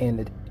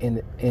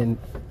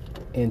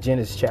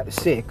Genesis chapter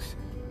 6.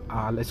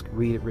 Let's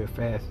read it real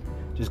fast.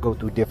 Just go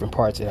through different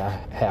parts that I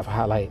have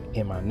highlighted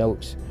in my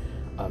notes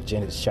of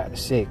Genesis chapter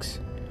 6.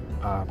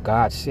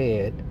 God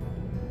said,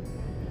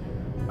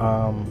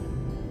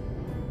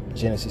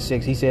 Genesis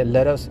 6, he said,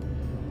 let us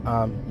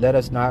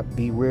not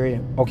be weary.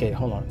 Okay,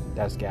 hold on.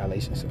 That's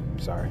Galatians.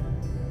 Sorry.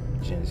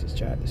 Genesis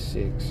chapter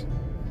 6.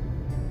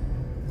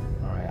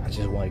 All right. I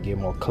just want to give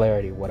more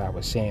clarity what I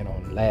was saying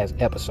on the last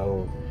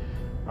episode.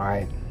 All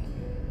right.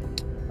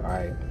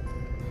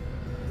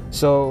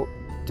 So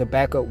to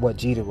back up what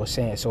Jesus was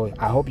saying, so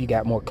I hope you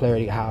got more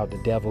clarity how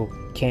the devil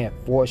can't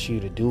force you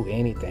to do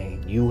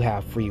anything. You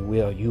have free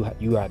will.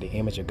 You are the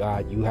image of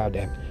God. You have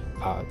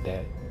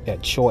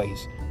that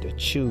choice to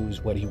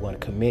choose whether you want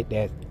to commit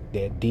that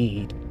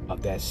deed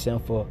of that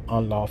sinful,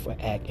 unlawful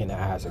act in the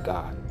eyes of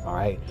God. All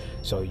right.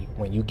 So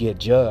when you get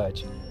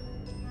judged,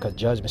 because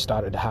judgment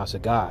started at the house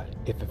of God,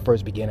 if it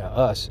first began at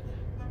us,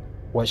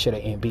 what should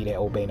it be that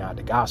obey not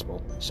the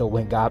gospel? So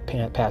when God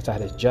passed out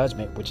his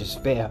judgment, which is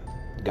fair,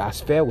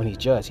 God's fair when he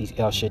judges. He's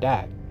El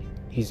Shaddai.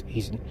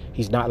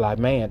 He's not like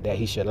man that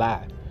he should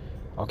lie.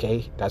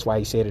 Okay, that's why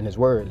he said in his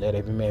word, let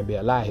every man be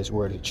a lie. His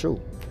word is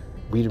true.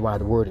 Reason why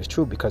the word is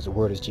true, because the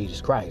word is Jesus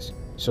Christ.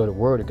 So the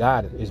word of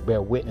God is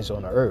bear witness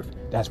on the earth.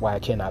 That's why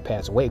it cannot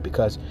pass away,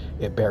 because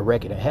it bear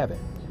record in heaven.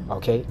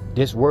 Okay,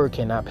 this word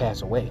cannot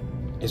pass away.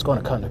 It's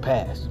going to come to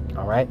pass.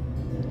 All right.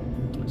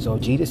 So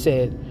Jesus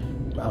said,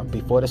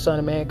 before the Son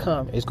of Man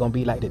come, it's going to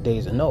be like the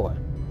days of Noah.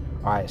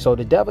 All right. So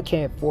the devil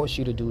can't force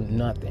you to do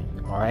nothing.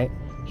 All right.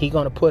 He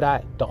going to put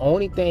out, the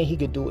only thing he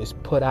could do is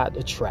put out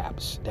the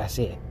traps. That's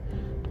it.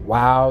 The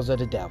wiles of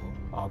the devil.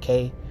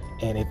 Okay.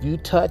 And if you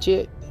touch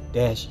it,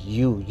 that's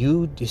you.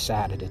 You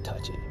decided to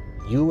touch it.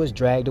 You was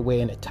dragged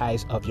away in the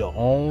ties of your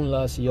own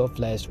lust of your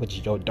flesh, which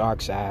is your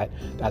dark side.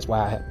 That's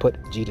why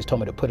Jesus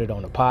told me to put it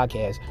on the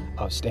podcast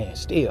of stand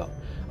still.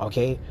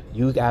 Okay.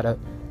 You got to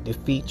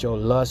defeat your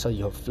lust of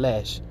your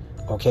flesh.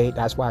 Okay.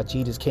 That's why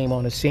Jesus came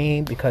on the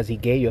scene, because he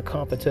gave you a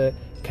comforter,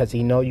 because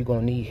he know you're going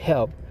to need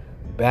help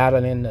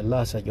battling the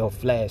lust of your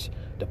flesh,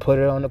 to put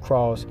it on the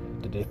cross,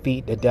 to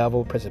defeat the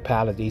devil,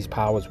 principalities,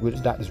 powers,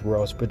 rulers of this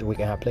world, spiritual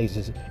wicked high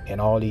places,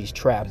 and all these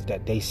traps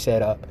that they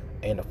set up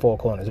in the four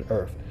corners of the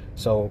earth.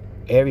 So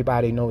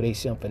everybody know they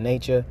sinful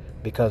nature,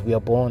 because we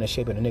are born in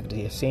shape of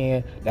iniquity of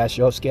sin. That's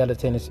your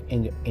skeleton is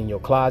in your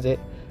closet.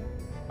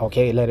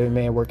 Okay, let every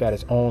man work out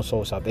his own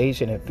soul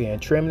salvation in fear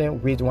and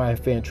trembling. Reason why in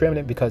fear and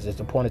trembling, because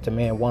it's appointed to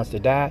man wants to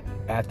die.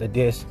 After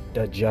this,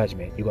 the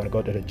judgment. You're going to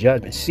go to the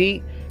judgment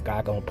seat.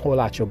 God going to pull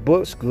out your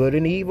books, good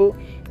and evil,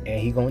 and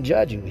he's going to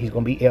judge you. He's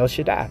going to be El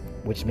Shaddai,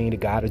 which means the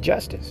God of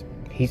justice.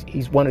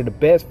 He's one of the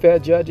best fair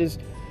judges,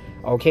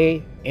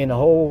 okay, in the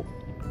whole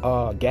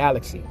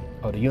galaxy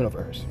of the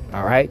universe.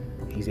 All right,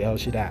 he's El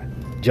Shaddai.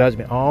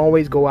 Judgment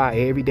always go out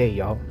every day,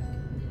 y'all.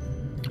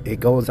 It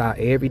goes out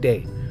every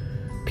day.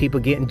 People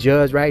getting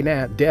judged right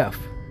now, death.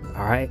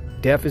 All right,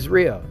 death is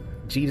real.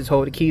 Jesus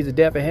hold the keys of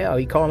death and hell.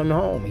 He called them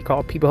home. He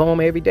called people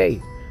home every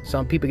day.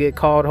 Some people get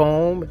called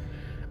home.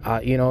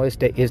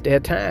 It's their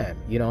time.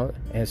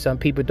 And some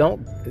people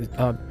don't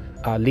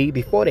leave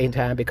before their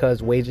time,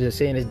 because wages of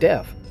sin is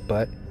death.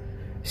 But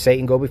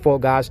Satan go before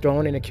God's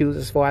throne and accuse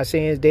us for our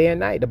sins day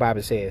and night, the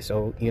Bible says.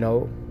 So,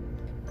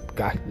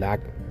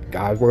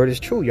 God's word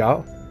is true,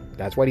 y'all.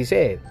 That's what he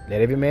said.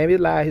 Let every man be a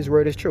lie. His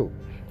word is true.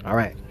 All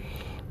right.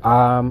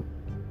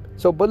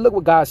 But look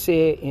what God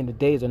said in the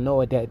days of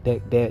Noah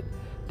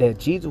that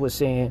Jesus was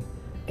saying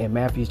in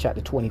Matthew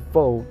chapter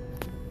 24.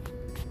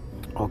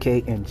 Okay,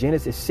 in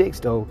Genesis 6,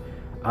 though,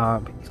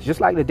 just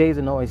like the days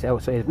of Noah, so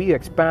as we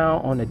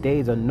expound on the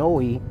days of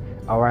Noah,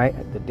 all right,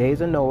 the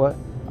days of Noah,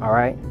 all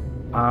right,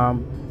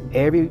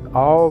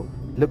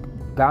 look,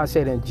 God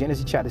said in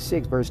Genesis chapter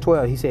 6, verse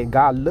 12, he said,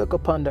 God looked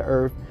upon the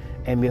earth,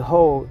 and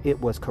behold,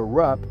 it was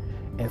corrupt,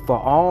 and for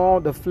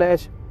all the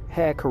flesh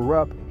had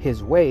corrupt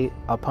his way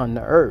upon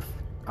the earth.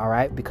 All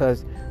right,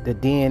 because the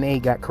DNA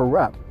got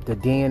corrupt. The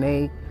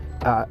DNA,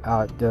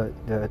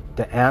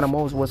 the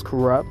animals was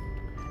corrupt,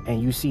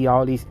 and you see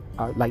all these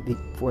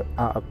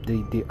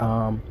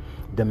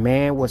the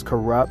man was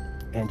corrupt,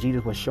 and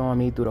Jesus was showing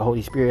me through the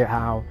Holy Spirit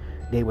how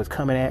they was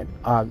coming at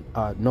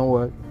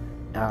Noah,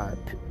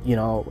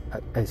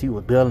 as he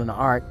was building the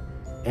ark,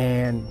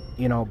 and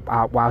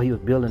while he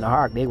was building the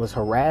ark, they was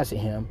harassing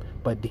him,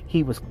 but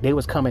they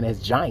was coming as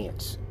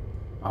giants.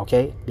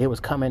 Okay, they was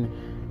coming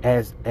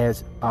as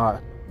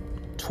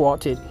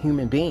thwarted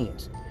human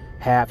beings,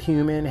 half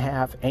human,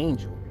 half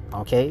angel.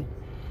 Okay,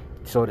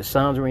 so the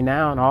sons of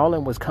renown, all of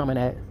them was coming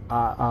at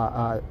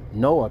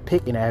Noah,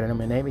 picking at him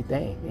and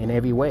everything, in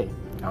every way.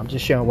 I'm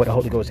just sharing what the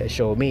Holy Ghost has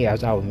showed me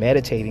as I was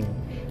meditating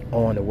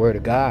on the Word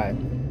of God.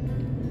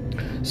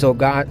 So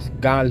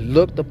God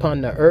looked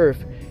upon the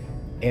earth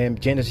in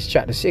Genesis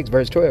chapter 6,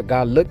 verse 12.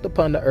 God looked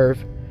upon the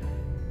earth,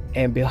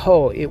 and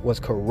behold, it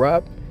was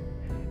corrupt,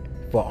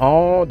 for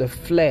all the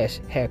flesh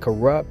had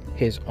corrupt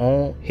his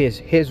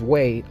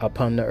way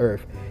upon the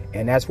earth.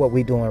 And that's what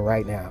we're doing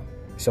right now.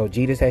 So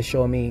Jesus has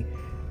shown me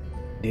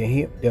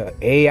the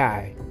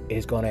AI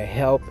is going to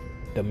help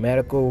the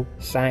medical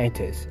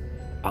scientists,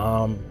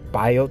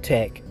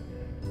 biotech,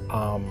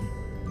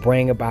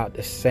 bring about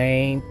the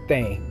same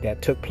thing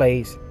that took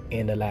place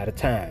in the latter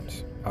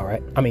times. All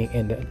right, I mean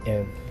in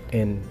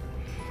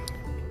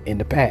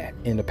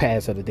the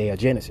past of the day of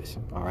Genesis.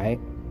 All right,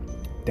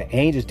 the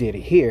angels did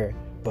it here,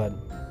 but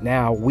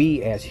now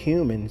we as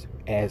humans,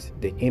 as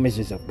the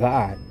images of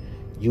God,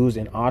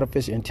 using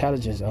artificial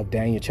intelligence of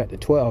Daniel chapter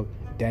 12,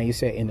 Daniel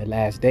said in the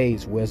last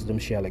days wisdom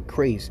shall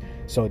increase.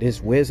 So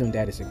this wisdom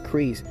that is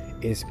increased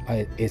is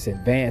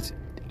advanced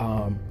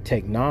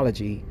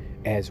technology,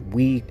 as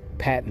we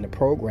patent the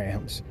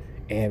programs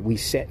and we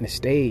setting the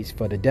stage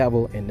for the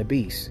devil and the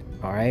beast.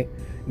 All right,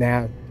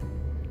 now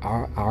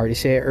I already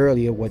said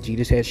earlier what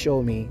Jesus had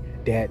showed me,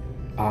 that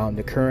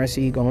the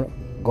currency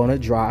gonna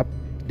drop.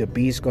 The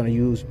beast gonna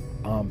use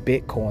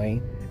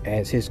Bitcoin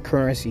as his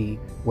currency,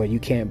 where you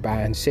can't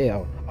buy and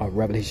sell.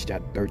 Revelation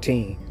chapter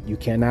 13, you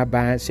cannot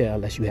buy and sell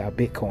unless you have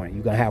Bitcoin.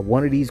 You're gonna have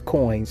one of these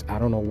coins. I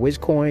don't know which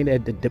coin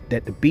that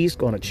the beast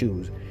gonna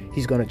choose.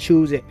 He's gonna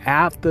choose it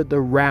after the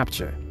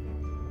rapture.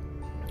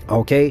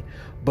 Okay,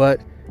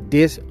 but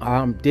this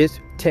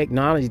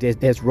technology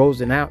that's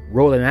rolling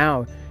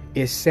out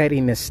is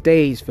setting the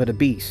stage for the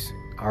beast.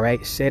 All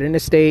right, setting the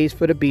stage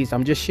for the beast.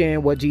 I'm just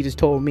sharing what Jesus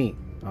told me.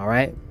 All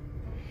right.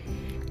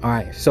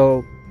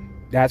 So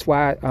that's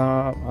why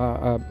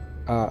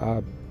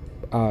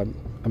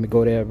let me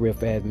go there real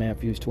fast.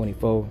 Matthew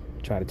 24.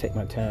 Try to take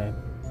my time.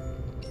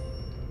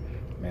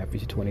 Matthew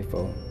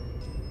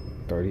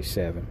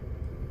 24:37.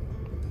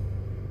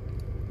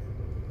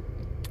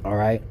 All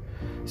right.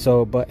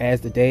 So, but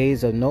as the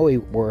days of Noah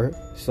were,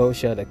 so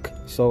shall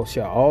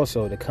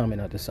also the coming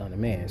of the Son of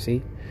Man.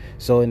 See,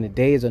 so in the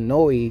days of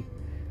Noah,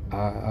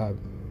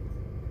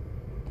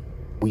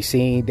 we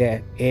seen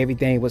that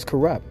everything was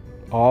corrupt.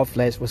 All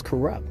flesh was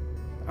corrupt.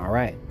 All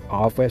right,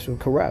 all flesh was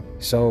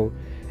corrupt. So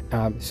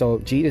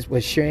Jesus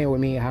was sharing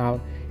with me how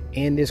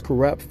in this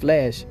corrupt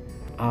flesh,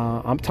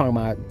 I'm talking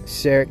about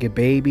surrogate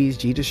babies.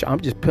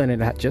 I'm just putting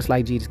it out just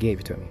like Jesus gave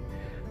it to me.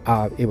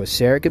 It was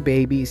surrogate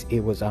babies.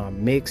 It was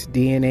mixed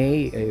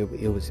DNA.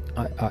 It was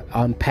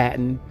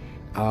unpatented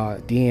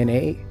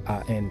DNA,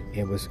 and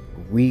it was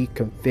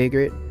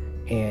reconfigured,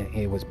 and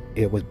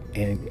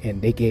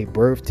and they gave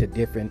birth to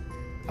different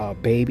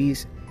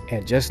babies,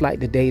 and just like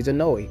the days of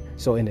Noah.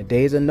 So in the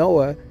days of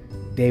Noah,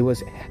 they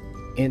was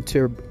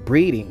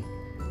interbreeding.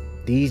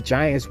 These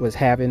giants was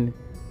having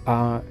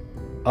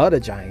other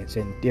giants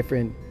and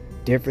different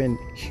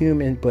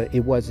humans, but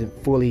it wasn't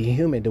fully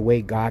human the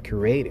way God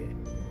created.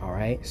 All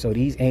right, so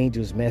these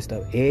angels messed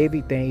up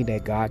everything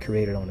that God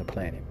created on the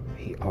planet.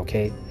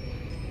 Okay,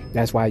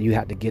 that's why you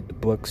have to get the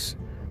books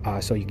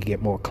so you can get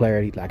more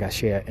clarity. Like I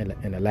shared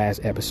in the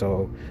last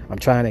episode, I'm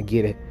trying to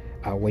get it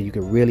where you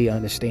can really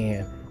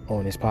understand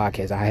on this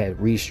podcast. I had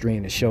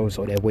restreamed the show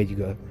so that way you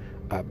could,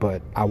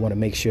 but I want to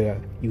make sure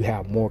you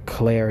have more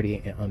clarity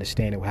and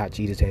understanding of how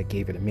Jesus had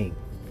gave it to me.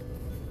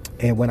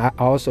 And when I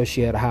also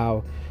shared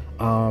how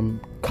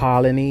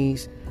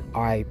colonies.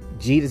 All right,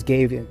 Jesus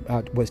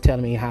was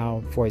telling me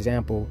how, for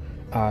example,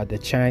 the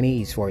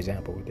Chinese,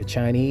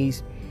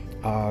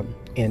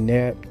 in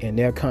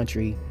their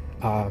country,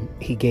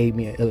 he gave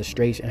me an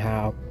illustration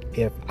how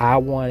if I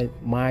wanted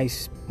my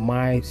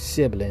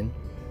sibling,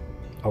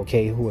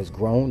 okay, who has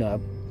grown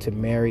up, to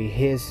marry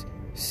his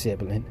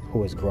sibling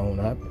who has grown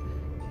up,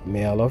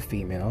 male or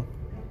female,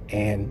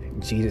 and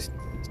Jesus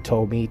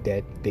told me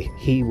that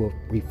he will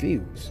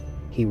refuse.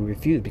 He will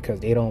refuse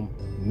because they don't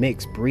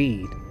mix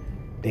breed.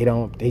 They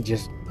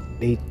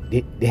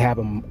have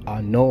a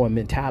Noah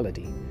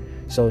mentality.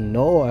 So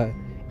Noah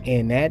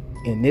in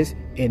this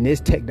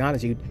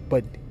technology,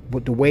 but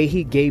the way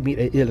he gave me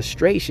the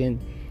illustration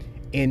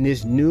in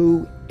this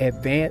new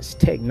advanced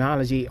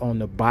technology on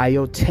the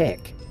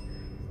biotech,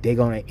 they're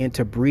gonna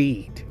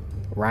interbreed,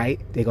 right?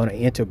 They're gonna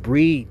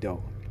interbreed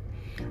though.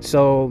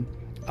 So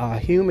a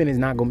human is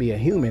not gonna be a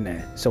human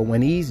now. So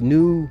when these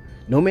no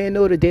man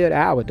know the day or the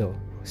hour though.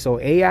 So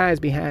AI is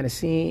behind the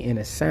scene in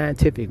a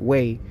scientific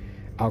way.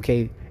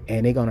 Okay,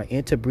 and they're gonna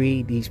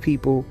interbreed these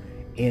people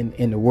in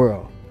the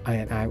world.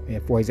 And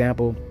for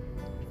example,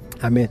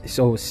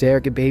 so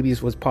surrogate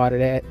babies was part of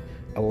that.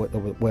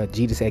 Where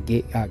Jesus had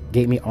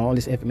gave me all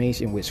this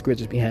information with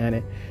scriptures behind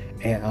it,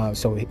 and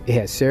so it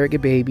has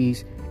surrogate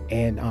babies,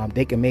 and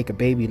they can make a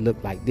baby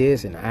look like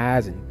this, and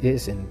eyes, and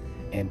this, and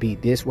be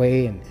this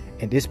way, and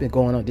this been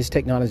going on. This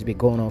technology been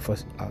going on for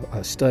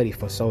a study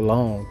for so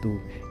long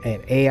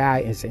and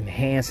AI is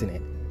enhancing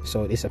it.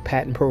 So it's a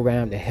patent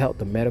program to help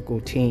the medical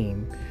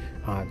team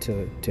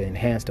to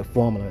enhance the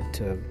formula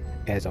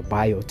as a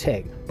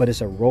biotech. But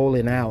it's a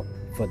rolling out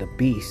for the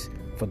beast,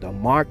 for the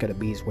mark of the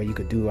beast, where you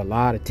could do a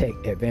lot of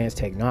advanced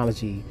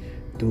technology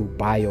through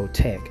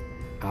biotech.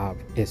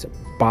 It's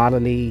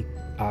bodily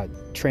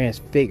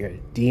transfigured,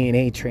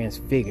 DNA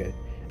transfigured.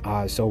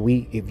 So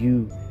if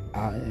you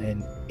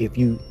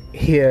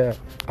hear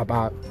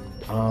about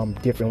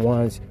different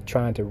ones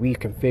trying to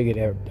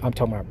reconfigure I'm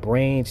talking about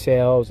brain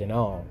cells and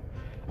all.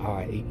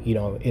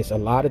 It's a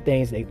lot of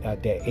things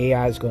that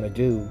AI is going to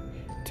do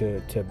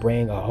to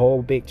bring a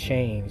whole big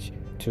change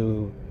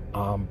to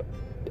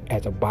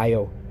as a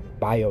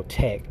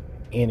biotech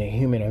in the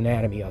human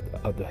anatomy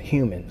of the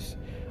humans,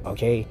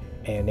 okay?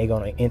 And they're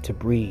going to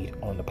interbreed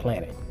on the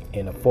planet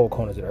in the four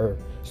corners of the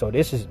earth. So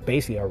this is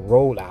basically a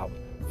rollout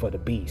for the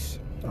beast,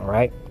 all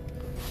right?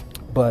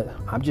 But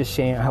I'm just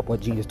sharing what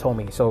Jesus told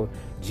me. So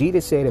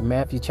Jesus said in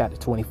Matthew chapter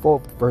 24,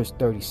 verse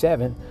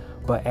 37,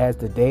 but as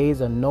the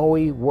days of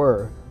Noah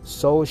were,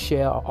 so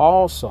shall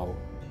also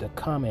the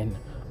coming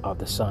of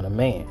the Son of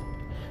Man.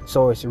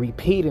 So it's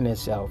repeating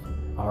itself,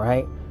 all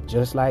right?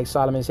 Just like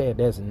Solomon said,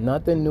 there's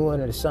nothing new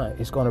under the sun.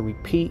 It's going to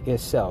repeat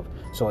itself.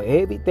 So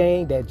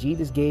everything that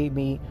Jesus gave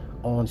me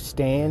on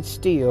stand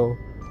still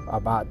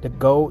about the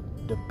goat,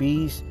 the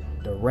beast,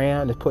 the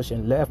ram that's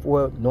pushing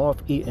leftward,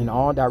 north, east, in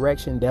all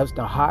directions. That's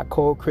the hot,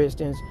 cold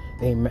Christians.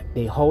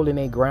 They holding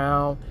their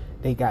ground.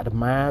 They got the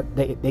mind.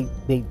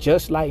 They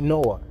just like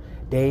Noah.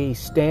 They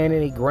stand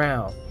in their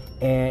ground,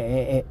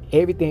 and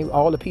everything.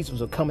 All the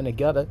pieces are coming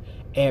together.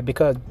 And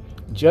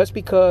just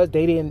because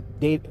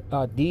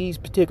these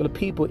particular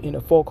people in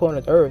the four corners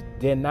of the earth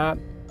did not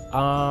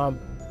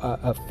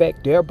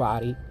affect their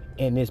body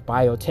in this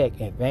biotech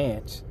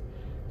advance,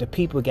 the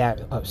people got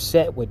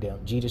upset with them.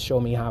 Jesus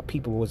showed me how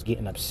people was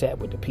getting upset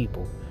with the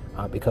people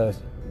because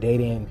they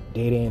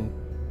didn't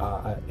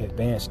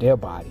advance their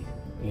body,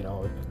 you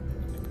know,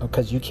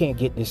 because you can't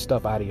get this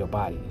stuff out of your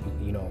body.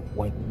 You know,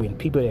 when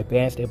people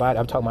advance their body,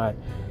 I'm talking about,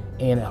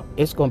 and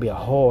it's going to be a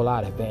whole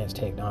lot of advanced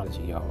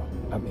technology, y'all.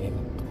 I mean,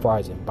 as far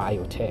as in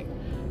biotech,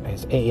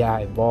 as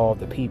AI involved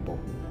the people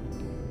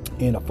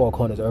in the four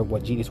corners of earth,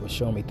 what Jesus was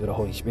showing me through the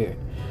Holy Spirit.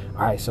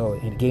 All right, so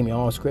it gave me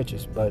all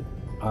scriptures, but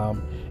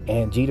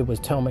and Jesus was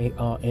telling me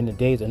in the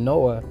days of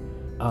Noah,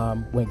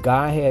 when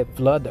God had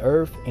flooded the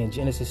earth in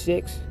Genesis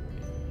 6,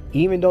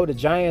 even though the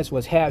giants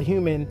was half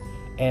human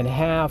and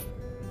half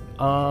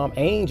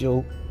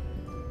angel,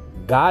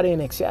 God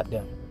didn't accept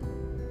them.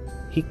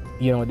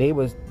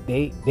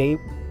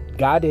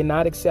 God did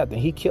not accept them.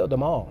 He killed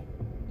them all.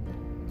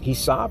 He's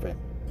sovereign.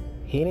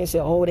 He didn't say,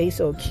 "Oh, they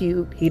so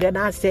cute." He did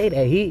not say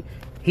that.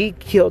 He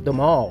killed them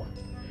all.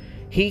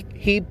 He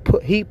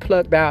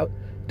plucked out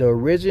the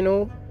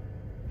original,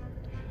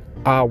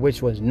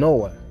 which was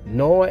Noah.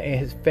 Noah and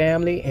his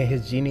family and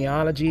his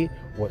genealogy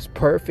was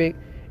perfect,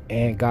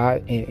 and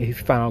he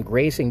found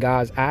grace in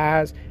God's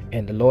eyes.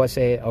 And the Lord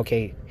said,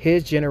 "Okay,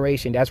 his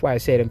generation." That's why I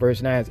said in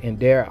verse 9, "And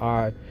there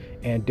are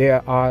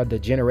the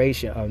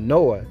generation of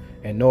Noah,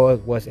 and Noah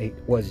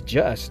was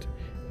just,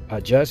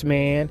 a just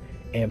man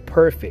and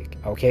perfect."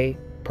 Okay,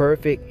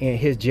 perfect in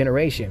his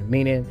generation,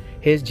 meaning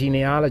his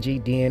genealogy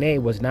DNA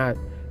was not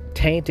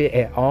tainted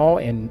at all,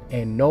 and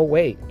in no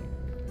way.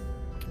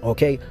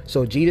 Okay,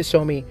 so Jesus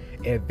showed me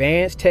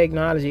advanced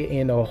technology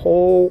in the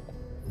whole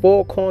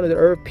four corners of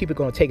the earth. People are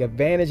going to take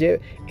advantage of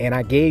it, and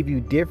I gave you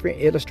different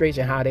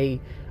illustrations how they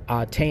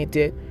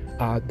tainted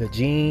the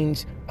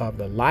genes of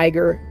the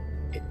liger.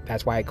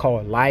 That's why I call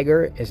it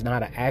liger. It's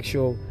not an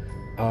actual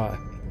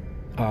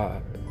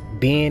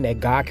being that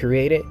God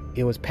created.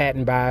 It was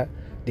patented by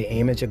the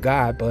image of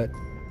God, but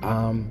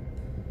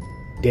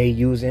they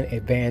using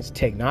advanced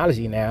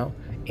technology now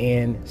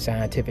in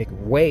scientific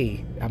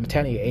way. I'm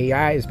telling you,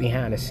 AI is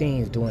behind the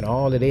scenes doing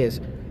all of this,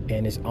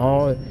 and it's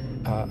all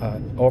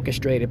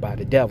orchestrated by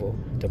the devil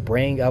to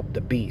bring up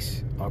the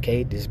beast.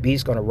 Okay, this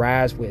beast gonna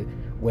rise with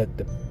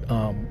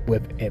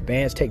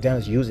advanced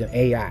technology using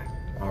AI.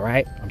 All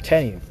right, I'm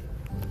telling you.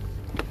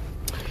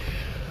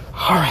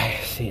 All right,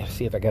 see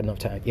if I got enough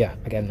time. Yeah,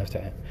 I got enough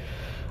time.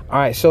 All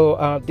right,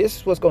 so this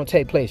is what's gonna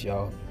take place,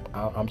 y'all.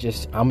 I'm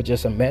just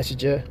a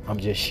messenger. I'm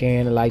just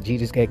sharing it like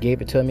Jesus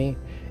gave it to me,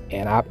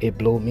 and it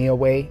blew me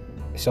away.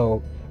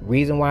 So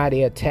reason why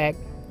they attacked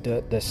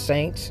the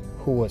saints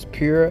who was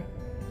pure,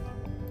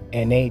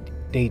 and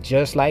they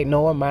just like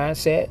Noah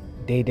mindset,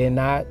 they did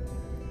not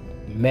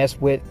mess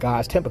with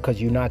God's temple, because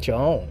you're not your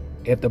own.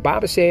 If the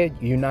Bible said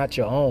you're not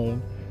your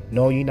own,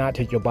 no, you're not.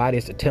 Your body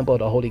is the temple of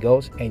the Holy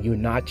Ghost, and you're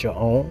not your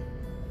own.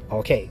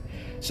 Okay,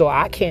 so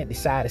I can't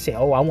decide to say,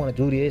 oh, I want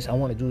to do this, I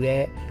want to do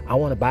that, I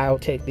want to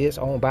biotech this,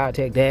 I want to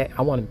biotech that,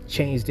 I want to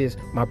change this,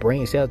 my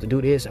brain cells to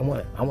do this, I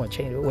want to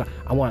change it,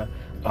 I'm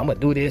gonna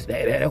do this,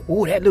 that.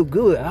 Ooh, that look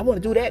good, I want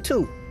to do that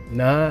too.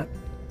 Nah.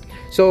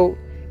 So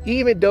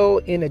even though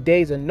in the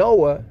days of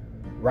Noah,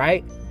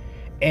 right,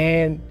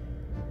 and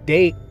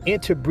they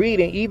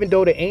interbreeding, even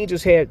though the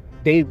angels they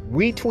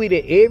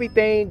retweeted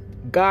everything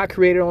God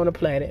created on the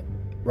planet,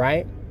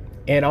 right,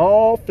 and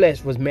all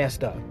flesh was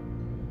messed up,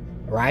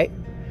 right?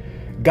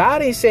 God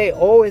didn't say,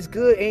 oh, it's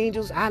good,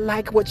 angels, I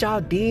like what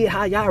y'all did,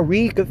 how y'all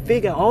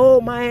reconfigure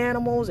all my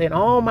animals and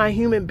all my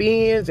human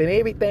beings and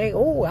everything.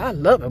 Oh, I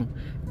love them.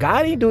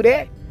 God didn't do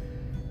that.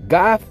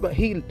 God,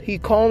 he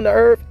combed the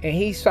earth, and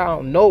he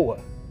saw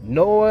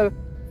Noah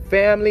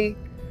family,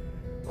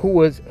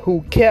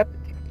 who kept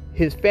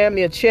his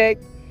family in check.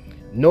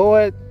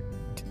 Noah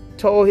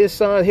told his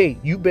son, hey,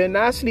 you better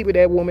not sleep with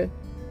that woman.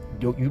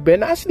 You better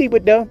not sleep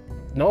with them.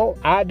 No,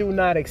 I do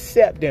not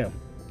accept them.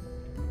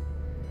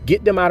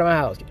 Get them out of my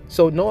house.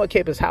 So Noah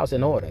kept his house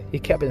in order. He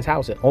kept his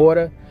house in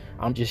order.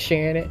 I'm just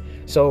sharing it.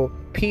 So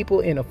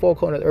people in the four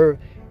corners of the earth,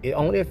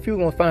 only a few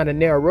gonna find a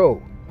narrow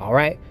road. All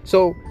right.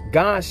 So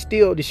God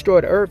still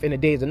destroyed the earth in the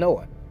days of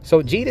Noah.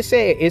 So Jesus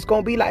said it's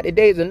going to be like the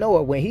days of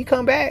Noah. When he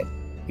come back,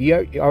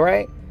 all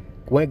right.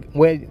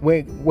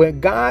 When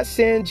God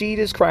sent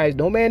Jesus Christ,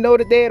 no man know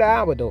the day or the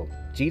hour though.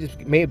 Jesus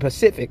made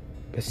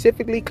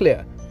specifically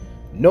clear.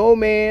 No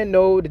man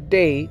know the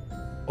day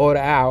or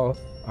the hour,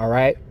 all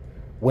right,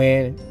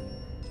 when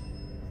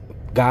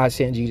God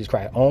sent Jesus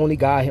Christ. Only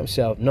God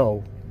himself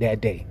know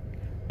that day.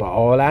 But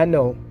all I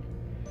know,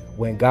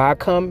 when God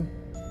come,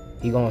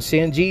 he gonna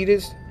send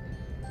Jesus,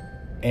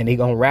 and he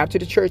gonna rapture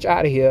the church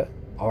out of here,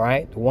 all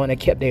right, the one that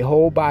kept their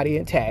whole body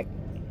intact,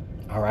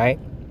 all right,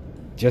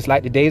 just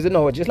like the days of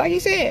Noah, just like he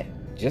said,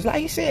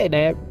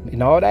 man,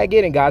 and all that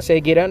getting, God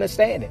said, get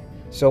understanding.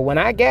 So when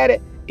I got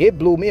it, it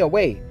blew me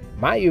away.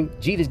 Mind you,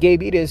 Jesus gave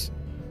me this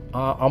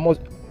going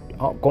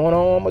on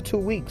almost 2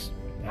 weeks.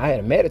 I had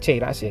to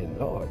meditate. I said,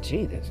 Lord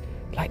Jesus,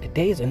 like the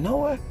days of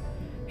Noah?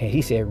 And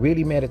he said,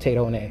 really meditate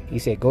on that. He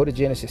said, go to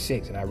Genesis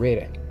 6. And I read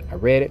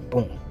it.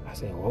 Boom. I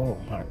said, oh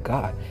my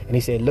God. And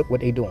he said, look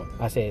what they doing.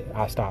 I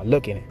started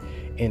looking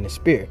in the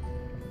spirit.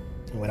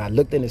 And when I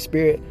looked in the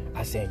spirit,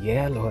 I said,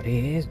 yeah, Lord,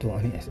 they is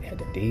doing this.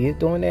 They is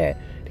doing that.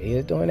 They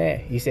is doing that.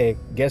 He said,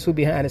 guess who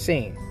behind the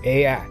scene?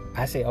 AI.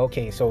 I said,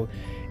 okay, so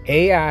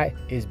AI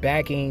is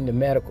backing the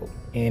medical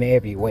in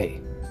every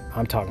way.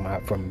 I'm talking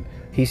about from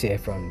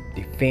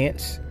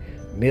defense,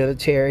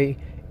 military.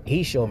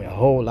 He showed me a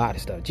whole lot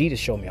of stuff. Jesus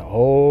showed me a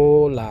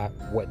whole lot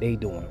what they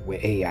doing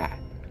with AI.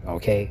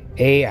 Okay?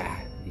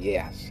 AI.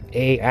 Yes.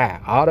 AI.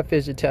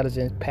 Artificial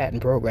intelligence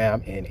patent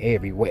program in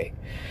every way.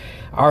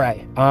 All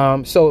right.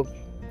 So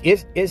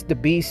it's the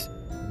beast.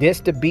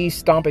 This the beast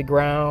stomping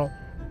ground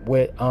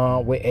with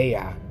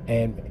AI.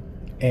 And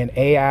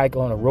AI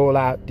gonna roll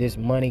out this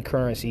money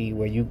currency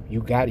where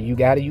you gotta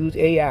use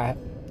AI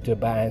to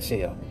buy and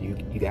sell.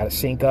 You gotta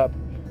sync up.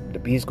 The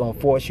beast gonna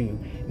force you.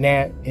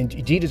 Now, and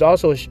Jesus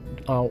also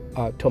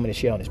told me to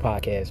share on this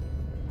podcast.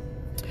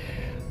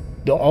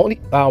 The only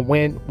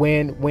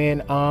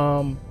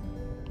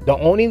the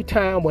only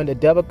time when the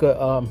devil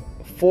could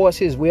force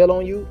his will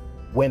on you,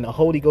 when the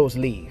Holy Ghost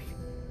leave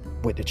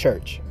with the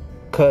church.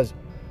 Because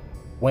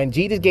when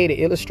Jesus gave the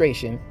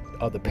illustration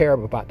of the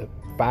parable about the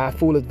 5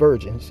 foolish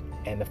virgins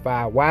and the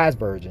 5 wise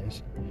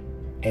virgins,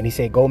 and he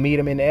said, go meet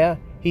them in the air.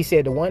 He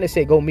said the one that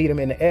said, go meet them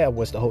in the air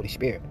was the Holy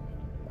Spirit.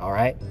 All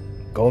right,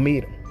 go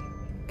meet him.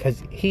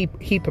 Because he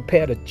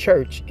prepared a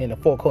church in the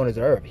 4 corners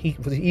of the earth. He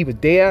was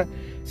there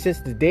since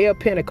the day of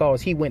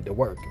Pentecost. He went to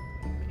work.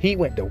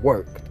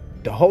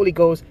 The Holy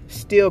Ghost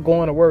still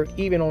going to work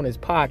even on his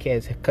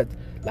podcast. Because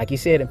like he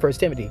said in 1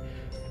 Timothy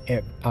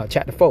in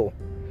chapter 4,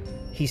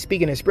 he's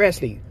speaking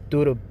expressly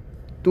through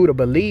the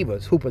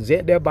believers who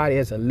present their body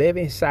as a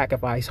living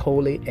sacrifice,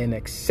 holy and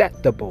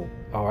acceptable,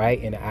 all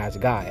right, in the eyes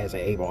of God, as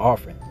an able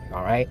offering,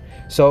 all right.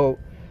 So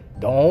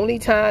the only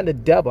time the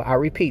devil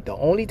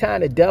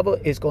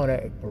is going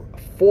to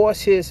force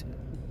his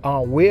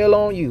will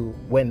on you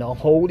when the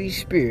Holy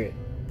Spirit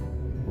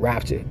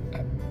rapture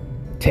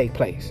take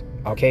place,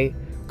 okay?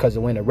 Because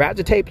when the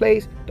rapture take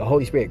place, the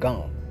Holy Spirit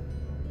gone,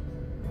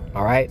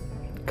 all right?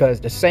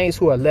 Because the saints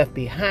who are left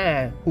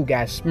behind, who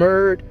got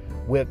smeared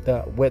with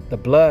the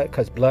blood,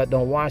 because blood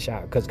don't wash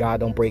out, because God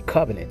don't break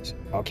covenants,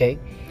 okay?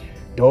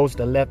 Those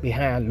that are left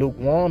behind,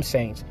 lukewarm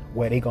saints,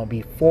 where they're going to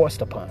be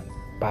forced upon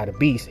by the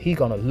beast. He's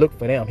going to look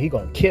for them. He's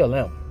going to kill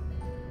them.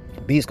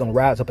 The beast going to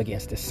rise up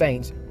against the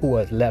saints who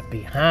was left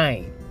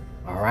behind,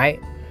 all right?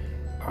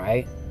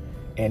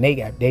 And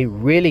they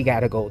really got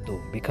to go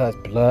through, because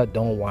blood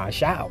don't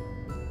wash out.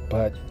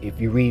 But if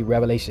you read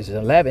Revelations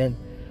 11,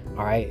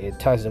 all right, it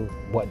tells them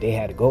what they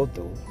had to go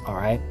through, all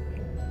right?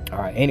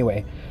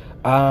 Anyway,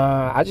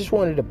 I just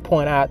wanted to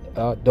point out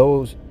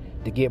those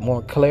to get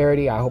more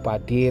clarity. I hope I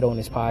did on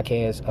this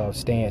podcast of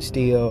Stand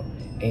Still.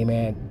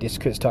 Amen. This is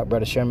Chris Talk,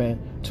 Brother Sherman.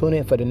 Tune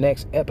in for the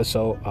next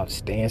episode of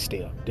Stand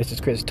Still. This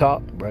is Chris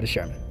Talk, Brother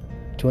Sherman.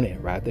 Tune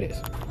in right after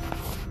this.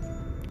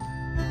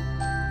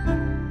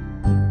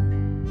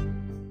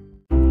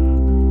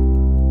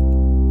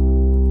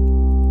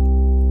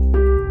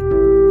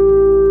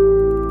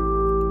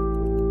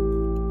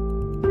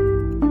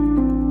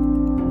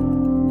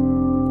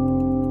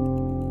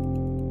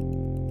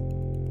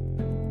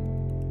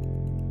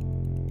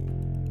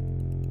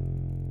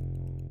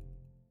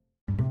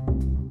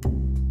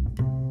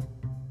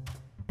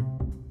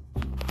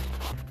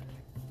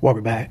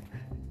 Welcome back.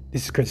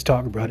 This is Chris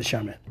talking, Brother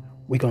Sherman.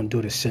 We're going to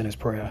do the sinner's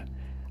prayer.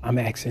 I'm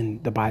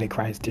asking the body of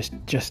Christ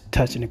just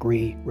touch and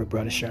agree with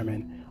Brother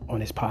Sherman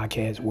on this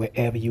podcast.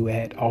 Wherever you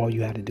at, all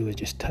you have to do is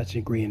just touch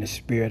and agree in the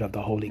spirit of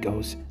the Holy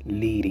Ghost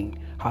leading.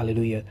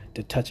 Hallelujah.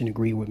 To touch and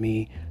agree with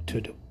me,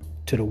 to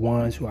the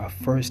ones who are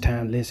first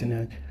time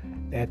listening,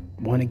 that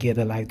want to give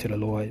their life to the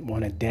Lord,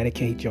 want to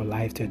dedicate your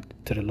life to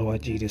the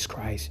Lord Jesus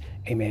Christ,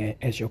 amen,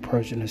 as your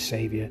personal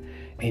Savior,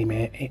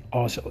 amen. And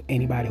also,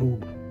 anybody who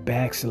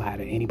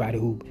backslided, anybody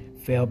who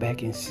fell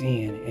back in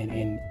sin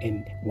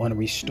and want to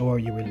restore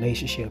your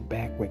relationship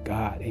back with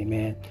God,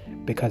 amen.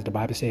 Because the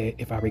Bible said,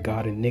 if I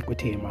regard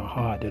iniquity in my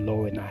heart, the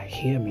Lord will not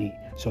hear me.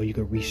 so you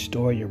can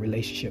restore your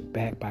relationship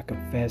back by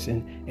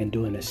confessing and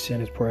doing a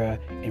sinner's prayer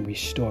and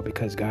restore,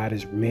 because God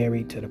is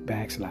married to the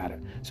backslider.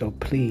 So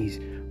please,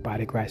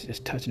 body of Christ,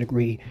 just touch and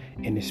agree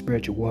in the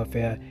spiritual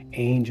warfare.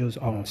 Angels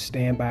are on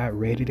standby,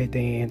 ready to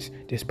dance.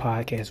 This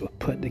podcast was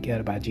put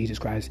together by Jesus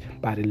Christ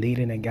by the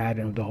leading and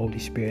guiding of the Holy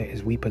Spirit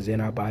as we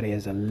present our body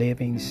as a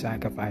living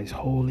sacrifice,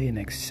 holy and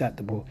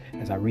acceptable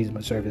as our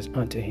reasonable service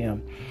unto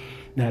Him.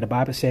 Now the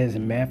Bible says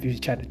in Matthew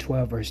chapter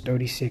 12, verse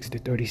 36 to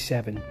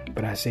 37,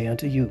 but I say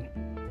unto you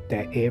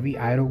that every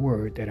idle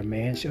word that a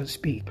man shall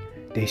speak,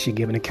 they should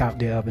give an account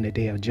thereof in the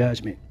day of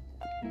judgment.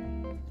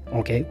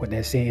 Okay, what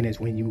that's saying is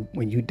when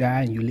you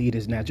die and you leave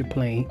this natural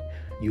plane,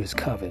 you is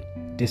covered.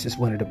 This is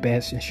one of the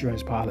best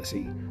insurance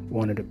policy,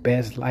 one of the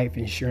best life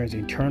insurance,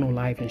 eternal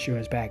life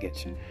insurance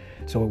package.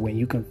 So when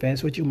you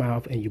confess with your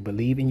mouth and you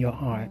believe in your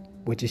heart,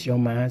 which is your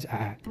mind's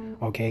eye,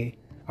 okay,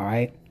 all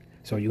right.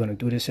 So you're gonna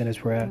do this sinner's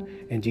prayer,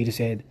 and Jesus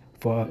said,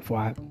 "For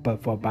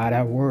by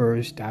thy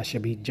words thou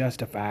shalt be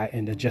justified,"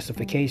 and the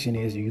justification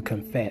is you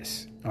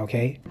confess,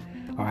 okay,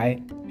 all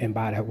right, and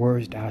by thy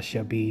words thou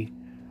shalt be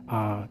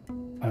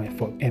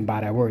and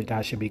by thy words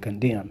thou shalt be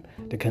condemned.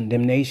 The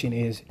condemnation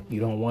is you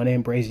don't want to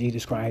embrace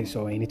Jesus Christ.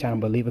 So anytime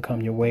a believer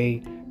come your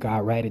way,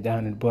 God write it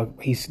down in the book.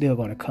 He's still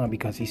going to come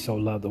because He so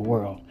loved the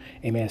world.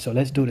 Amen. So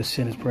let's do the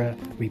sinner's prayer.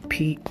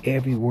 Repeat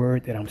every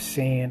word that I'm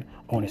saying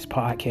on this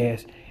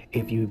podcast.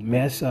 If you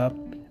mess up,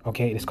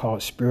 okay, it's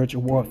called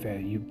spiritual warfare.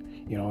 You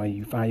know,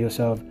 you find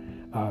yourself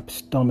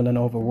stumbling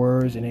over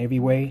words in every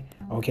way.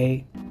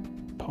 Okay,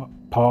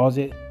 pause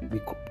it,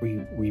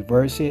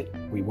 reverse it,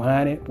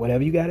 rewind it,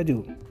 whatever you got to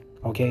do.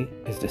 Okay,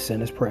 it's the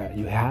sinner's prayer.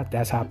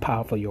 That's how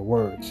powerful your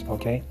words.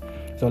 Okay,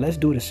 so let's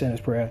do the sinner's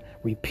prayer.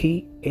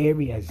 Repeat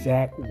every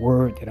exact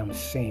word that I'm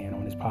saying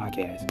on this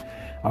podcast.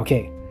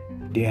 Okay,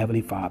 dear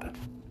Heavenly Father,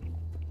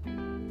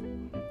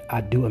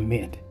 I do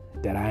admit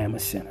that I am a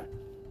sinner,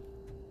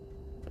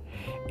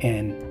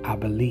 and I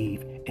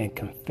believe and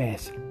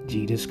confess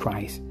Jesus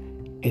Christ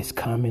is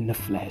come in the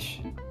flesh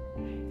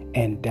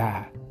and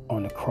died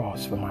on the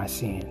cross for my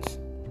sins.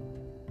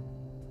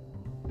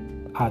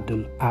 I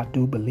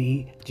do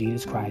believe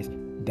Jesus Christ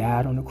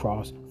died on the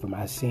cross for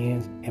my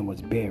sins and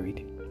was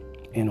buried,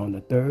 and on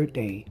the third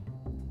day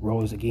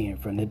rose again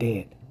from the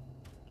dead.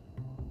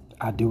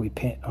 I do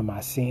repent of my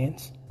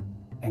sins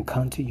and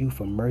come to you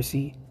for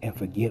mercy and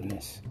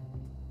forgiveness.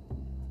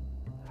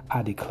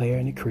 I declare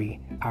and decree,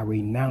 I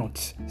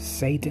renounce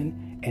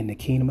Satan and the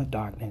kingdom of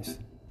darkness.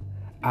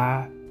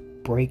 I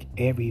break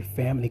every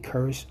family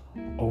curse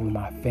over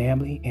my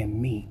family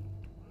and me.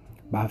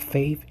 By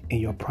faith in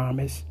your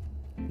promise,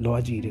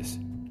 Lord Jesus,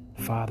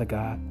 Father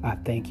God, I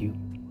thank you.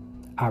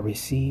 I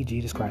receive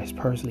Jesus Christ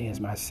personally as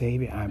my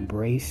Savior. I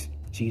embrace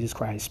Jesus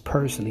Christ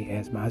personally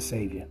as my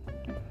Savior.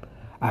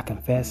 I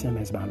confess Him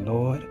as my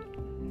Lord,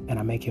 and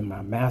I make Him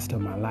my master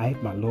of my life,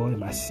 my Lord and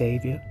my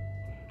Savior.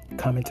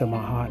 Come into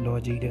my heart,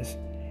 Lord Jesus,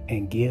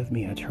 and give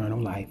me eternal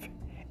life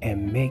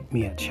and make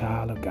me a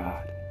child of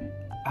God.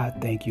 I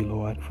thank you,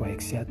 Lord, for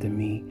accepting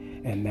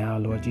me. And now,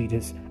 Lord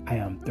Jesus, I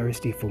am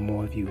thirsty for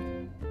more of you.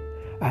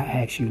 I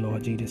ask you,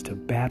 Lord Jesus, to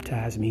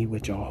baptize me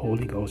with your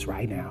Holy Ghost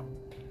right now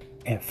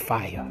and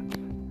fire.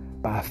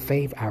 By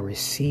faith, I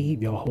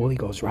receive your Holy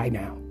Ghost right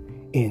now.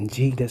 In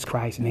Jesus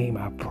Christ's name,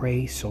 I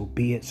pray, so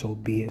be it, so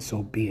be it,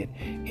 so be it.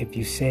 If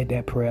you said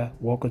that prayer,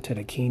 welcome to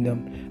the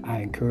kingdom.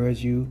 I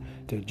encourage you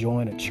to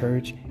join a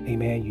church.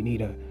 Amen. You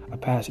need a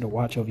pastor to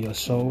watch over your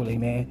soul.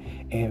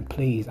 Amen. And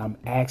please, I'm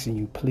asking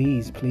you,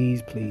 please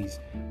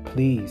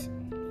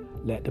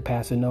let the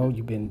pastor know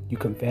you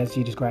confess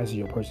Jesus Christ as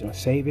your personal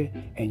Savior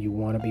and you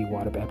want to be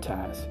water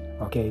baptized.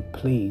 Okay,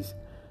 please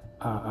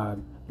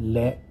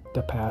let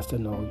the pastor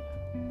know.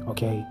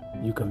 Okay,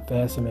 you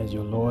confess Him as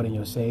your Lord and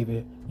your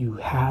Savior. You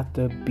have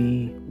to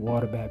be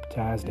water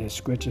baptized that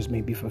scriptures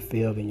may be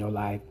fulfilled in your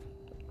life.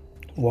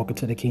 Welcome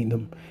to the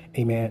kingdom.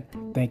 Amen.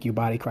 Thank you,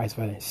 Body Christ,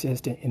 for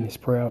insisting in this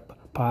prayer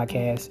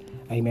podcast.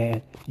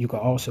 Amen. You can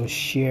also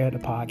share the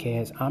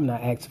podcast. I'm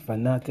not asking for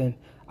nothing.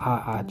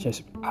 I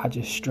just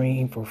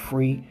stream for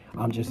free.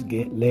 I'm just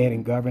get led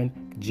and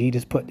governed.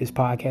 Jesus put this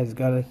podcast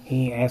together.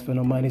 He ain't asked for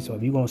no money. So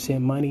if you're gonna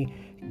send money,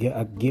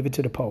 give it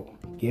to the poor.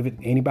 Give it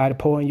anybody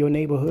poor in your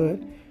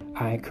neighborhood.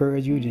 I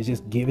encourage you to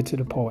just give it to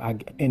the poor.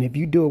 And if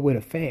you do it with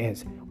a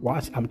fast,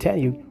 watch. I'm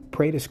telling you,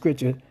 pray the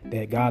scripture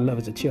that God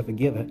loves a cheerful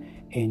giver,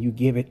 and you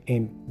give it.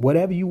 And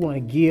whatever you want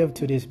to give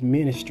to this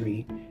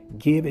ministry,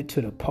 give it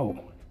to the poor.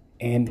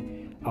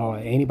 And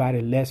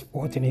anybody less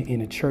fortunate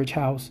in a church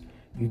house,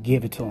 you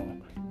give it to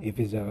them. If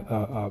it's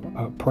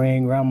a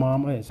praying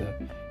grandmama, if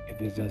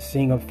it's a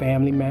single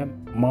family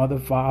mother,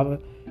 father,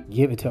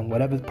 give it to them.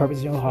 Whatever the purpose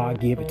of your heart,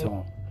 give it to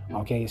them.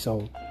 Okay,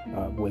 so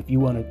if you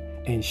want to,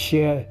 and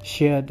share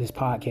this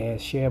podcast,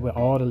 share with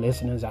all the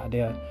listeners out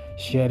there,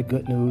 share the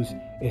good news.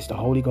 It's the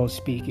Holy Ghost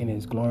speaking.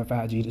 It's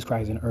glorified Jesus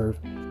Christ in earth.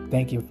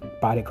 Thank you,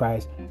 Body of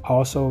Christ.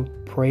 Also,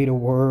 pray the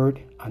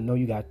word. I know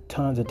you got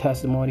tons of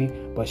testimony,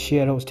 but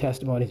share those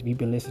testimonies. If you've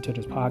been listening to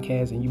this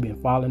podcast and you've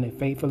been following it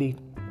faithfully,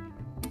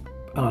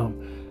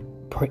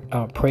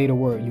 pray the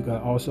word. You can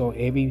also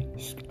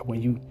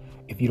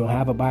if If you don't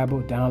have a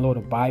Bible, download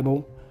a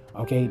Bible.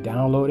 Okay,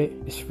 download it.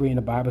 It's free in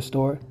the Bible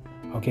store.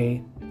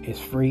 Okay,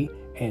 it's free,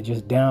 and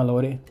just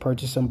download it.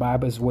 Purchase some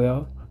Bibles as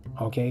well.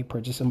 Okay,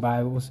 purchase some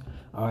Bibles.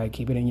 All right,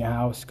 keep it in your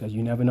house, because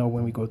you never know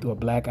when we go through a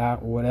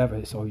blackout or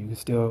whatever, so you can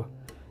still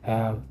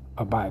have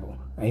a Bible.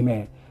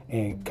 Amen.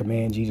 And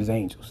command Jesus'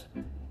 angels.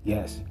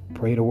 Yes,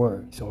 pray the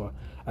word. So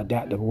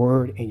adapt the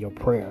word in your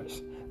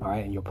prayers. All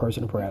right, in your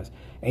personal prayers.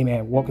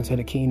 Amen. Welcome to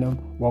the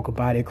kingdom. Welcome,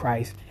 body of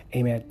Christ.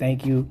 Amen.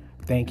 Thank you.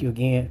 Thank you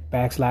again.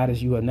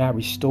 Backsliders, you are now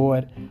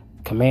restored.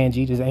 Command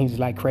Jesus' angels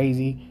like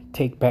crazy.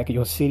 Take back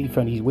your city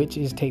from these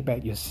witches. Take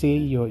back your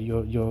city,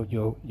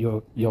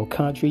 your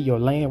country, your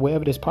land,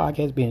 wherever this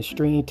podcast is being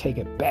streamed. Take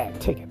it back.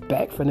 Take it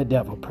back from the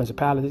devil.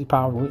 Principalities,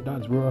 power,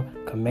 darkness, rule.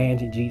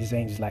 Commanding Jesus'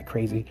 angels like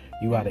crazy.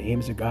 You are the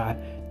image of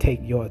God. Take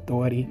your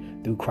authority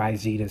through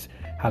Christ Jesus.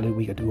 Hallelujah.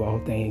 We can do all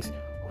things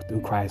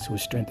through Christ who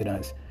strengthened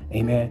us.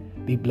 Amen.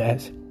 Be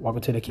blessed.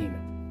 Welcome to the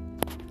kingdom.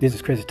 This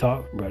is Chris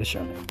Talk, Brother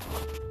Sherman.